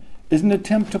movement is an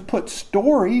attempt to put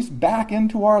stories back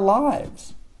into our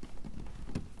lives.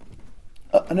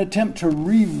 An attempt to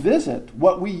revisit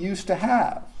what we used to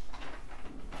have.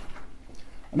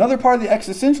 Another part of the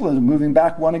existentialism, moving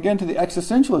back one again to the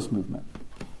existentialist movement.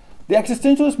 The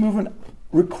existentialist movement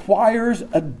requires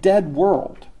a dead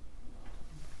world.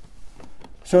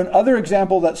 So another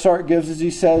example that Sartre gives is he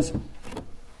says,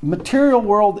 material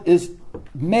world is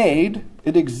made,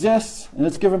 it exists, and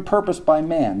it's given purpose by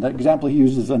man. That example he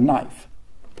uses is a knife.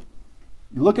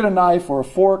 You look at a knife or a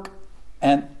fork,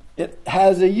 and it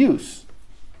has a use.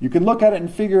 You can look at it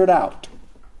and figure it out.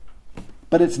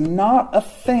 But it's not a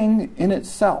thing in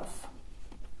itself.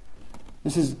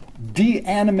 This has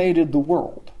de-animated the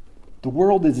world. The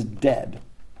world is dead.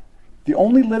 The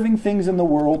only living things in the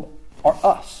world are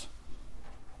us.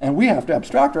 And we have to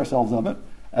abstract ourselves of it,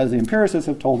 as the empiricists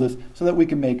have told us, so that we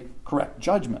can make correct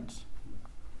judgments.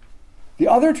 The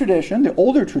other tradition, the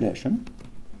older tradition,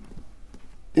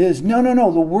 is no,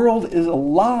 the world is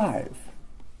alive.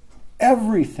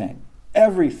 Everything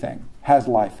has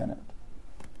life in it.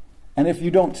 And if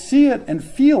you don't see it and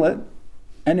feel it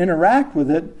and interact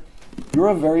with it, you're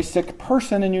a very sick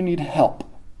person and you need help.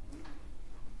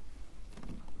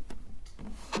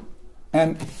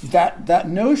 And that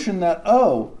notion that,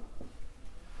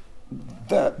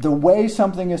 the way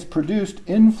something is produced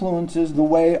influences the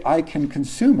way I can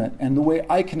consume it and the way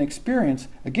I can experience,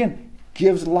 again,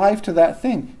 gives life to that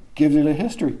thing, gives it a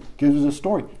history, gives it a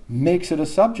story, makes it a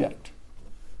subject.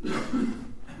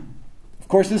 Of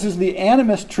course, this is the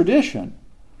animist tradition.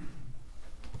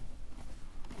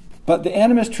 But the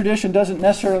animist tradition doesn't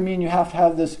necessarily mean you have to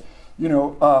have this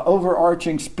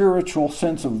overarching spiritual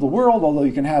sense of the world, although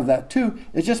you can have that too.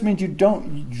 It just means you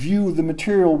don't view the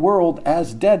material world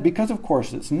as dead, because of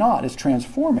course it's not. It's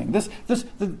transforming. This is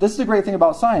the great thing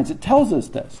about science. It tells us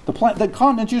this. The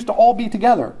continents used to all be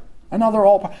together, and now they're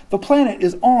all. The planet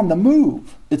is on the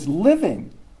move. It's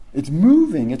living. It's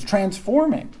moving. It's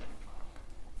transforming.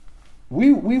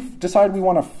 We've decided we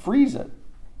want to freeze it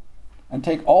and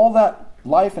take all that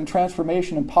life and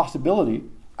transformation and possibility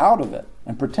out of it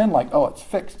and pretend like, it's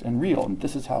fixed and real and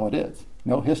this is how it is.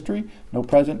 No history, no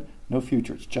present, no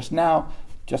future. It's just now,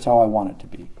 just how I want it to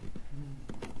be.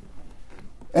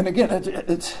 And again,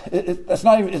 it's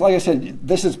not even, like I said,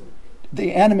 this is,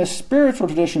 the animist spiritual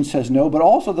tradition says no, but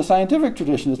also the scientific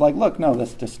tradition is like, look, no,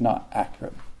 that's just not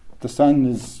accurate. The sun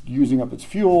is using up its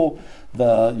fuel,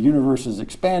 the universe is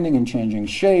expanding and changing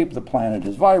shape, the planet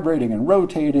is vibrating and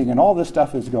rotating, and all this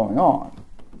stuff is going on.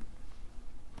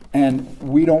 And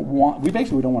we don't want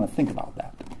to think about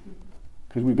that.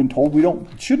 Because we've been told we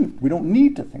don't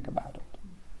need to think about it.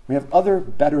 We have other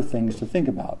better things to think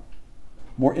about,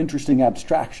 more interesting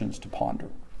abstractions to ponder.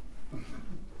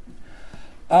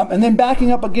 And then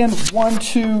backing up again,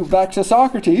 back to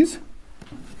Socrates,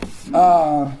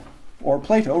 or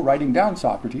Plato, writing down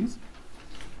Socrates.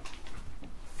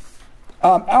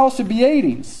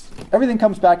 Alcibiades. Everything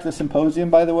comes back to the Symposium,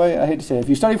 by the way. I hate to say it. If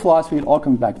you study philosophy, it all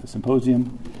comes back to the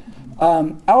Symposium.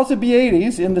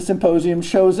 Alcibiades in the Symposium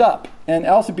shows up. And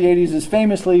Alcibiades is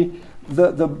famously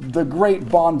the great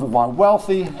bon vivant.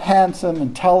 Wealthy, handsome,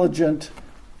 intelligent,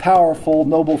 powerful,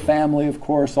 noble family, of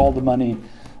course, all the money,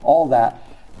 all that.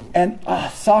 And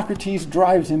Socrates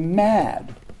drives him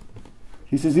mad.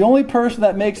 He says, the only person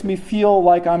that makes me feel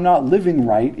like I'm not living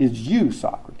right is you,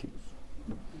 Socrates.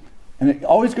 And it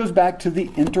always goes back to the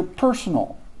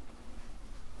interpersonal.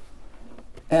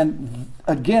 And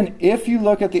again, if you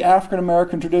look at the African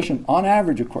American tradition, on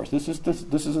average, of course, this is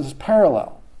this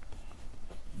parallel.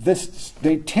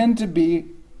 They tend to be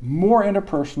more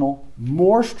interpersonal,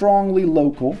 more strongly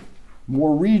local,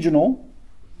 more regional.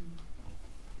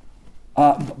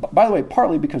 By the way,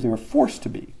 partly because they were forced to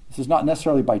be. This is not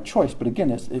necessarily by choice, but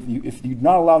again, if you're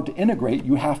not allowed to integrate,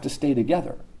 you have to stay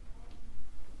together.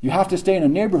 You have to stay in a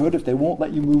neighborhood if they won't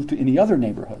let you move to any other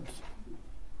neighborhoods,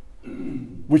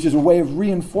 which is a way of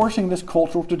reinforcing this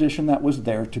cultural tradition that was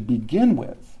there to begin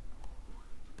with.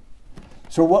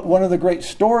 So one of the great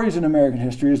stories in American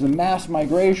history is the mass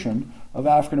migration of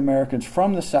African Americans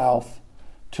from the South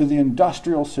to the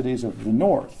industrial cities of the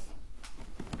North.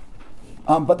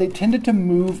 But they tended to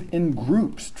move in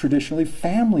groups, traditionally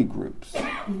family groups.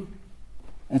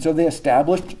 And so they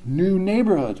established new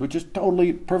neighborhoods, which is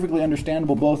perfectly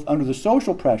understandable both under the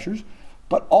social pressures,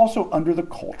 but also under the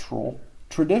cultural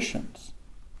traditions.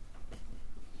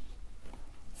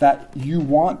 That you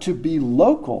want to be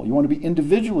local, you want to be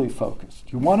individually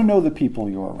focused, you want to know the people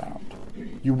you're around,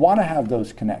 you want to have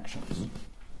those connections.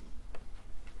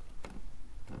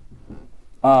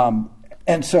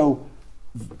 And so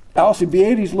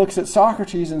Alcibiades looks at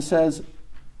Socrates and says,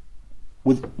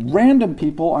 with random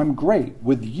people, I'm great.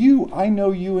 With you, I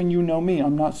know you and you know me.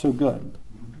 I'm not so good.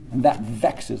 And that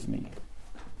vexes me.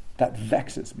 That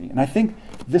vexes me. And I think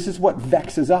this is what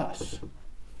vexes us.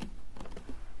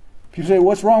 People say,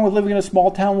 what's wrong with living in a small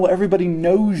town? Well, everybody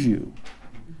knows you.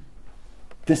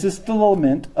 This is the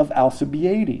lament of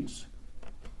Alcibiades.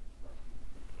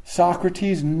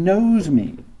 Socrates knows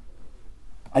me.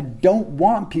 I don't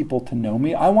want people to know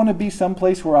me. I want to be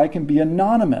someplace where I can be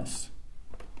anonymous.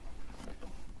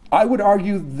 I would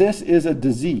argue this is a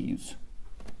disease.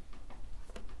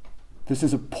 This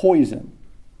is a poison.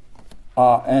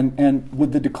 And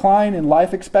with the decline in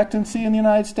life expectancy in the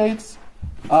United States,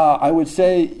 I would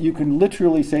say you can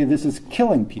literally say this is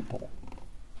killing people.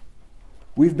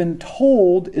 We've been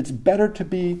told it's better to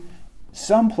be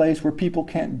someplace where people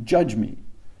can't judge me,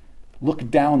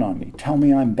 look down on me, tell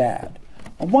me I'm bad.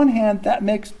 On one hand, that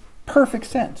makes perfect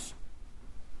sense.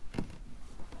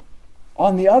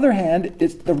 On the other hand,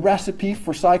 it's the recipe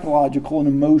for psychological and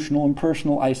emotional and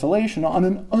personal isolation on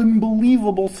an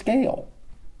unbelievable scale.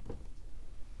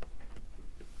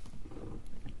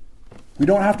 We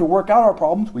don't have to work out our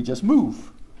problems, we just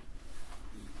move.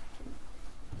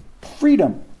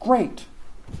 Freedom, great.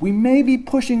 We may be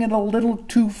pushing it a little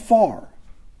too far.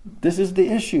 This is the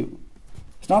issue.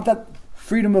 It's not that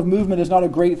freedom of movement is not a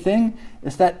great thing,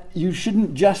 it's that you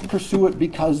shouldn't just pursue it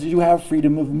because you have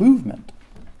freedom of movement.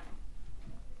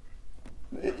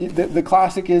 The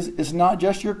classic is, it's not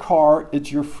just your car,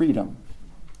 it's your freedom.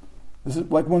 This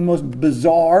is like one of the most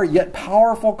bizarre yet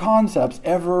powerful concepts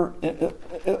ever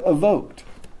evoked.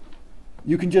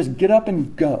 You can just get up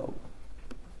and go.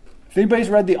 If anybody's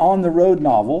read the On the Road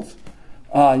novels,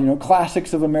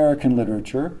 classics of American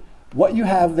literature, what you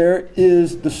have there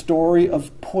is the story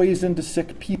of poisoned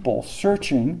sick people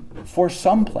searching for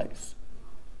someplace.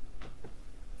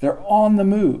 They're on the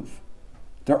move.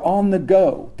 They're on the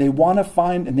go. They want to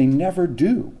find, and they never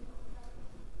do.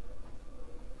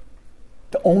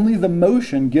 Only the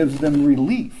motion gives them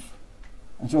relief.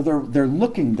 And so they're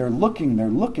looking,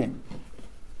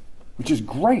 which is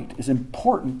great. It's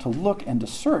important to look and to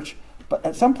search, but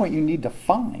at some point you need to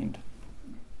find.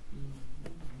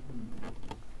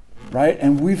 Right?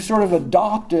 And we've sort of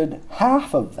adopted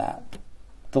half of that.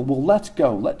 Well, let's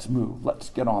go, let's move, let's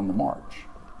get on the march.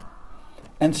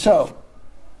 And so,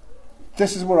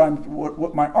 this is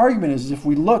what my argument is if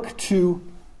we look to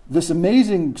this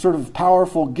amazing sort of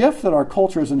powerful gift that our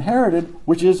culture has inherited,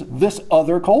 which is this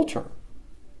other culture.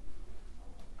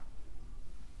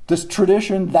 This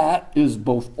tradition that is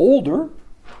both older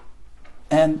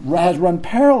and has run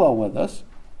parallel with us,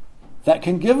 that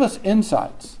can give us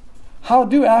insights. How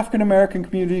do African American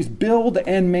communities build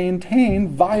and maintain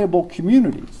viable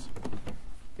communities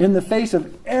in the face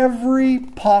of every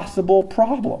possible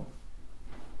problem?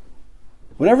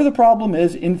 Whatever the problem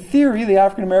is, in theory, the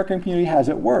African American community has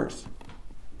it worse.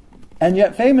 And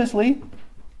yet, famously,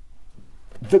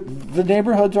 the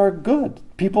neighborhoods are good.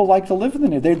 People like to live in the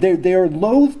neighborhoods. They are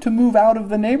loath to move out of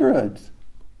the neighborhoods.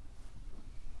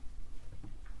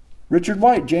 Richard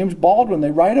White, James Baldwin, they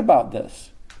write about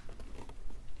this.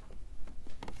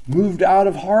 Moved out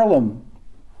of Harlem.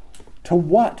 To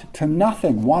what? To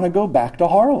nothing. Want to go back to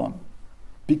Harlem.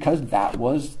 Because that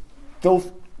was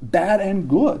both bad and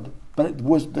good. But it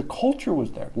was, the culture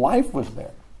was there. Life was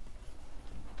there.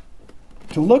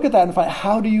 To look at that and find,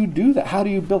 how do you do that? How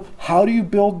do you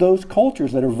build those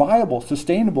cultures that are viable,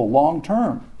 sustainable,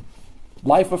 long-term,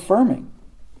 life-affirming?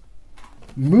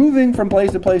 Moving from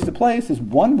place to place to place is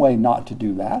one way not to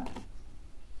do that.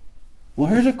 Well,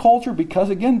 here's a culture, because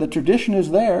again, the tradition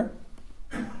is there.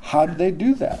 How do they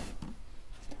do that?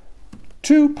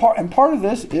 Part of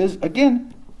this is,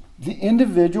 again, the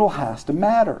individual has to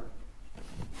matter.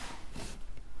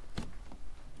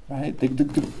 Right?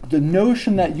 The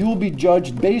notion that you will be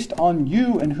judged based on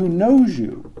you and who knows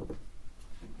you.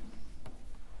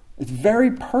 It's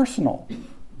very personal,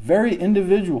 very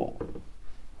individual,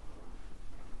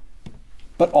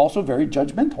 but also very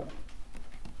judgmental.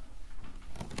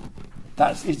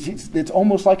 It's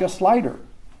almost like a slider.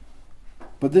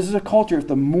 But this is a culture,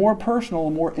 the more personal,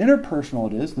 the more interpersonal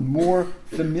it is, the more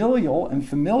familial and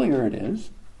familiar it is,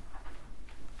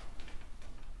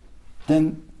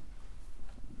 then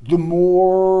the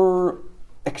more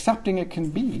accepting it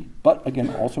can be, but again,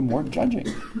 also more judging.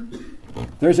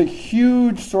 There's a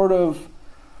huge sort of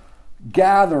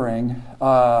gathering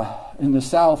in the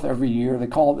South every year. They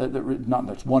call it, not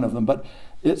that's one of them, but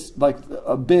it's like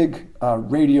a big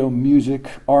radio music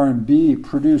R&B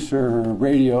producer,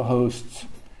 radio hosts,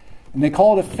 and they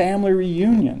call it a family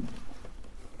reunion.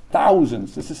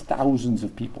 This is thousands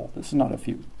of people. This is not a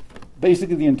few.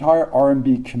 Basically, the entire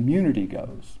R&B community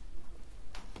goes.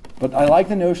 But I like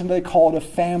the notion they call it a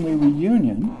family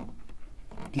reunion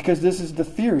because this is the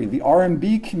theory. The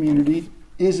R&B community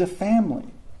is a family.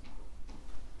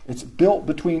 It's built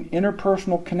between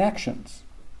interpersonal connections.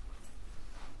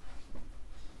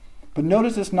 But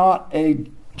notice it's not a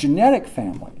genetic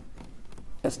family.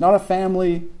 It's not a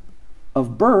family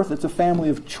of birth. It's a family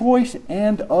of choice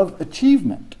and of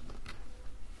achievement.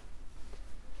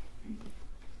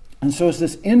 And so it's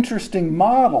this interesting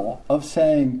model of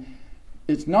saying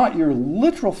it's not your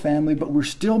literal family, but we're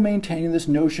still maintaining this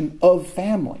notion of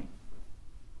family.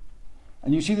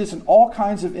 And you see this in all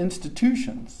kinds of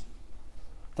institutions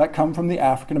that come from the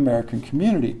African American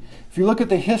community. If you look at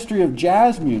the history of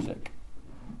jazz music,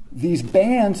 these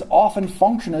bands often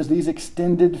function as these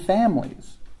extended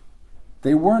families.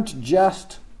 They weren't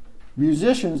just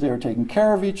musicians, they were taking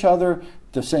care of each other.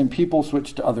 The same people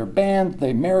switched to other bands,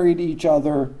 they married each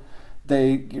other,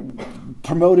 they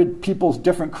promoted people's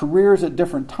different careers at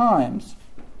different times.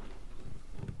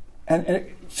 And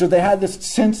so they had this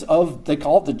sense of, they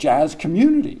call it the jazz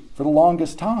community for the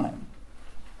longest time.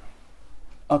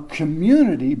 A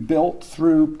community built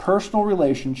through personal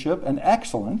relationship and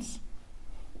excellence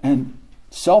and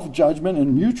self-judgment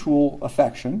and mutual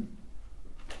affection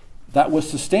that was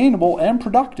sustainable and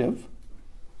productive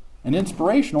and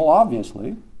inspirational,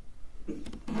 obviously.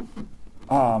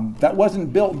 That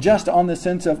wasn't built just on the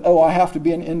sense of, oh, I have to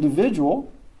be an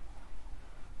individual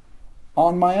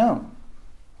on my own.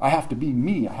 I have to be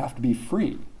me. I have to be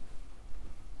free.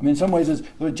 I mean, in some ways,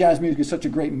 jazz music is such a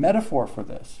great metaphor for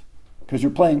this, because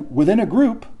you're playing within a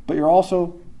group, but you're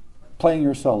also playing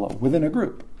your solo within a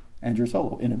group, and your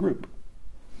solo in a group.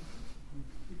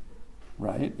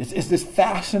 Right? It's this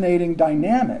fascinating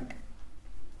dynamic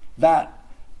that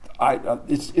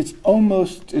it's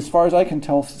almost, as far as I can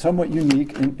tell, somewhat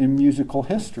unique in musical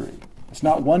history. It's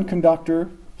not one conductor.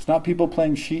 It's not people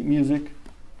playing sheet music.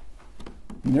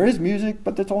 And there is music,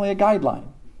 but that's only a guideline.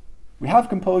 We have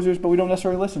composers, but we don't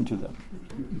necessarily listen to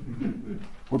them.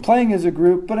 We're playing as a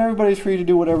group, but everybody's free to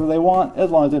do whatever they want as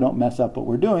long as they don't mess up what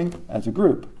we're doing as a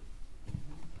group.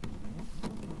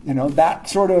 You know, that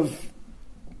sort of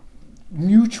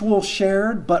mutual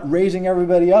shared, but raising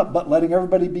everybody up, but letting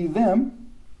everybody be them.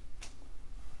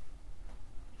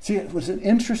 See, it was an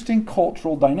interesting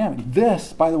cultural dynamic.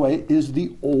 This, by the way, is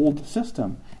the old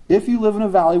system. If you live in a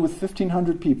valley with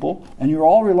 1,500 people and you're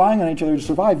all relying on each other to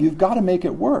survive, you've got to make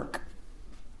it work.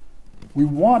 We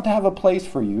want to have a place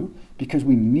for you because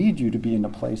we need you to be in a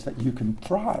place that you can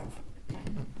thrive.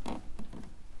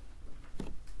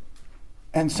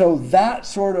 And so that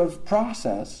sort of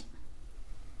process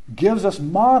gives us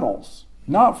models,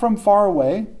 not from far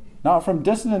away, not from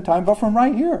distant in time, but from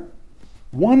right here.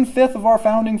 1/5 of our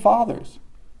founding fathers.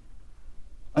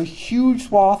 A huge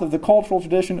swath of the cultural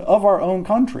tradition of our own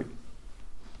country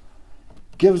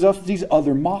gives us these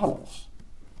other models.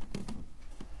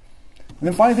 And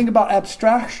then finally, think about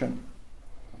abstraction.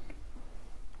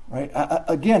 Right?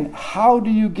 Again, how do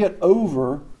you get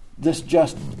over this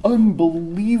just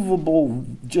unbelievable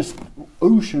just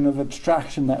ocean of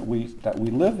abstraction that we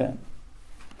live in?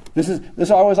 This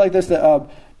is always like this.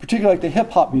 Particularly like the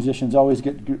hip-hop musicians always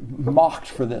get mocked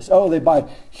for this. Oh, they buy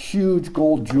huge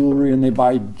gold jewelry and they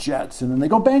buy jets and then they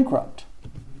go bankrupt.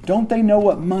 Don't they know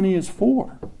what money is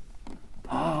for?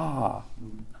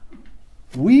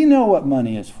 We know what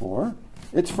money is for.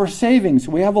 It's for savings.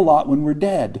 We have a lot when we're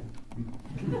dead.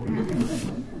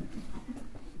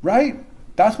 Right?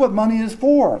 That's what money is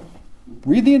for.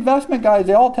 Read the investment guides.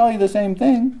 They all tell you the same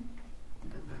thing.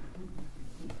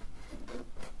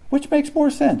 Which makes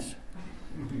more sense?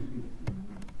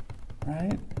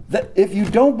 Right? That if you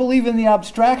don't believe in the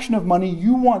abstraction of money,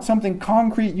 you want something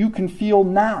concrete you can feel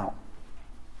now.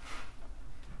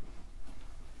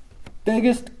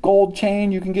 Biggest gold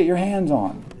chain you can get your hands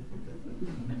on.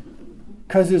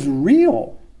 Because it's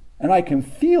real, and I can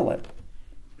feel it.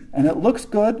 And it looks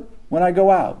good when I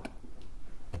go out.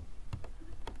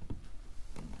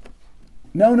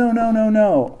 No. We're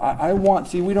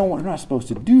not supposed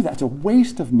to do that. It's a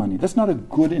waste of money. That's not a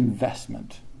good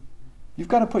investment. You've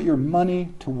got to put your money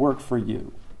to work for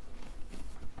you.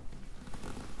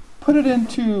 Put it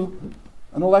into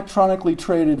an electronically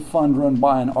traded fund run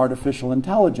by an artificial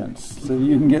intelligence. So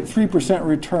you can get 3%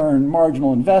 return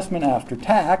marginal investment after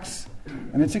tax.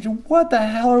 And it's like, what the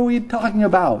hell are we talking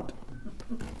about?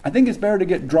 I think it's better to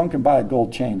get drunk and buy a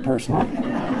gold chain, personally.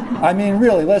 I mean,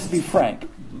 really, let's be frank.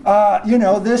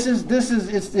 This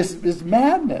is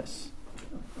madness.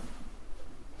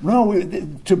 No,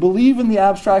 to believe in the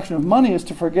abstraction of money is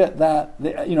to forget that,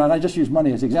 and I just use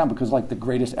money as an example because like the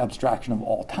greatest abstraction of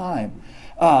all time,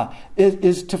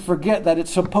 is to forget that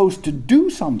it's supposed to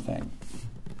do something.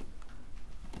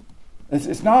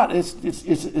 It's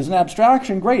an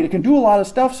abstraction, great. It can do a lot of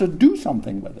stuff, so do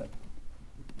something with it.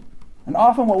 And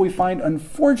often what we find,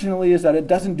 unfortunately, is that it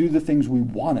doesn't do the things we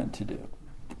want it to do.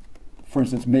 For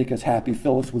instance, make us happy,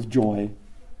 fill us with joy,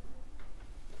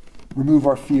 remove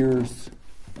our fears,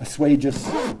 assuage us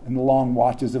in the long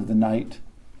watches of the night.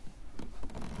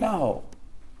 No,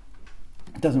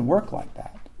 it doesn't work like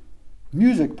that.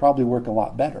 Music probably work a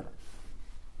lot better.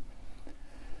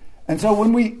 And so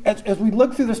when as we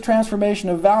look through this transformation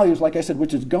of values, like I said,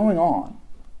 which is going on,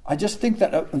 I just think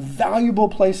that a valuable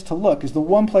place to look is the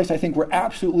one place I think we're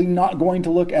absolutely not going to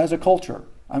look as a culture.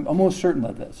 I'm almost certain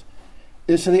of this,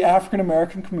 is to the African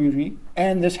American community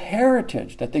and this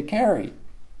heritage that they carry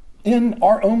in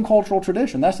our own cultural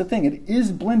tradition. That's the thing. It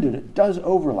is blended. It does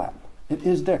overlap. It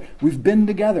is there. We've been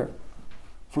together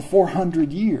for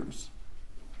 400 years,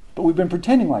 but we've been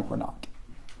pretending like we're not.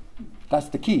 That's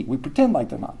the key. We pretend like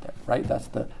they're not there, right?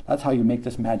 That's how you make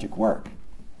this magic work.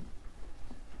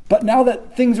 But now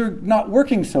that things are not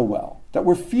working so well, that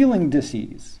we're feeling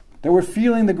dis-ease, that we're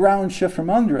feeling the ground shift from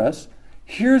under us,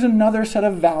 here's another set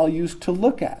of values to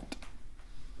look at.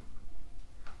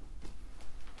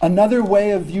 Another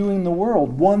way of viewing the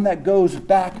world, one that goes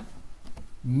back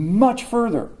much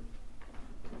further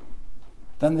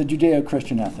than the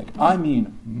Judeo-Christian ethic. I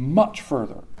mean, much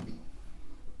further.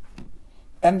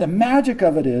 And the magic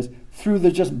of it is, through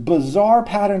the just bizarre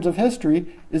patterns of history,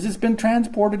 is it's been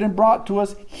transported and brought to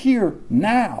us here,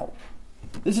 now.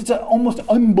 This is almost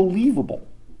unbelievable.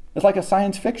 It's like a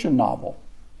science fiction novel.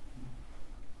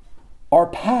 Our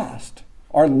past,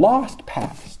 our lost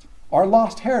past, our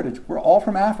lost heritage, we're all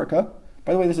from Africa.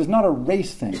 By the way, this is not a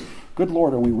race thing. Good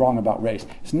Lord, are we wrong about race?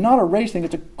 It's not a race thing,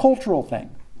 it's a cultural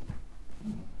thing.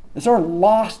 It's our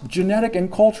lost genetic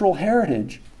and cultural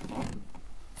heritage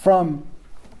from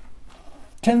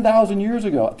 10,000 years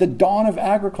ago, at the dawn of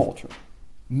agriculture.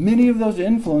 Many of those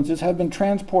influences have been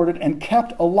transported and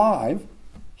kept alive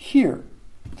here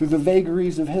through the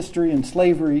vagaries of history and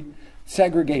slavery,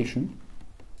 segregation.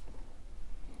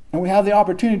 And we have the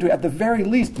opportunity to, at the very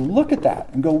least, look at that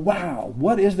and go, wow,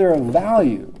 what is there of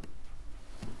value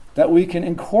that we can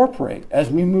incorporate as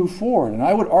we move forward? And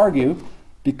I would argue,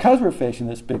 because we're facing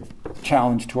this big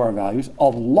challenge to our values, a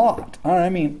lot, I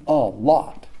mean a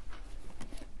lot.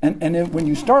 And when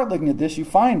you start looking at this, you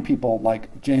find people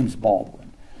like James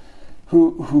Baldwin,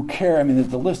 who care. I mean,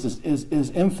 the list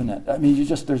is infinite. I mean,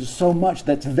 there's so much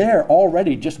that's there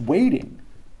already, just waiting.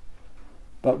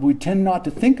 But we tend not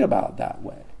to think about it that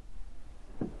way.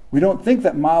 We don't think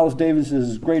that Miles Davis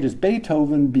is as great as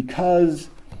Beethoven because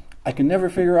I can never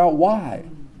figure out why.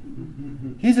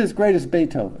 He's as great as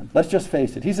Beethoven. Let's just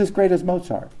face it. He's as great as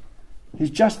Mozart. He's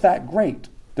just that great.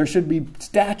 There should be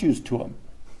statues to him.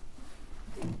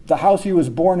 The house he was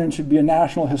born in should be a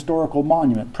national historical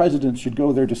monument. Presidents should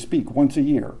go there to speak once a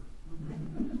year.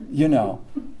 You know.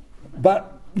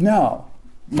 But no,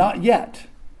 not yet.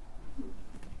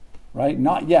 Right?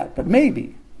 Not yet. But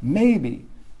maybe,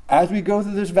 as we go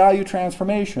through this value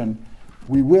transformation,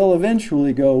 we will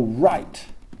eventually go, right,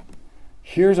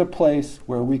 here's a place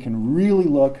where we can really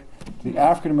look to the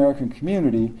African American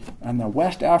community and the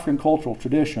West African cultural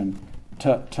tradition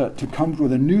to come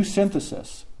with a new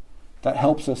synthesis that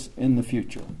helps us in the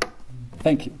future.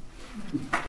 Thank you.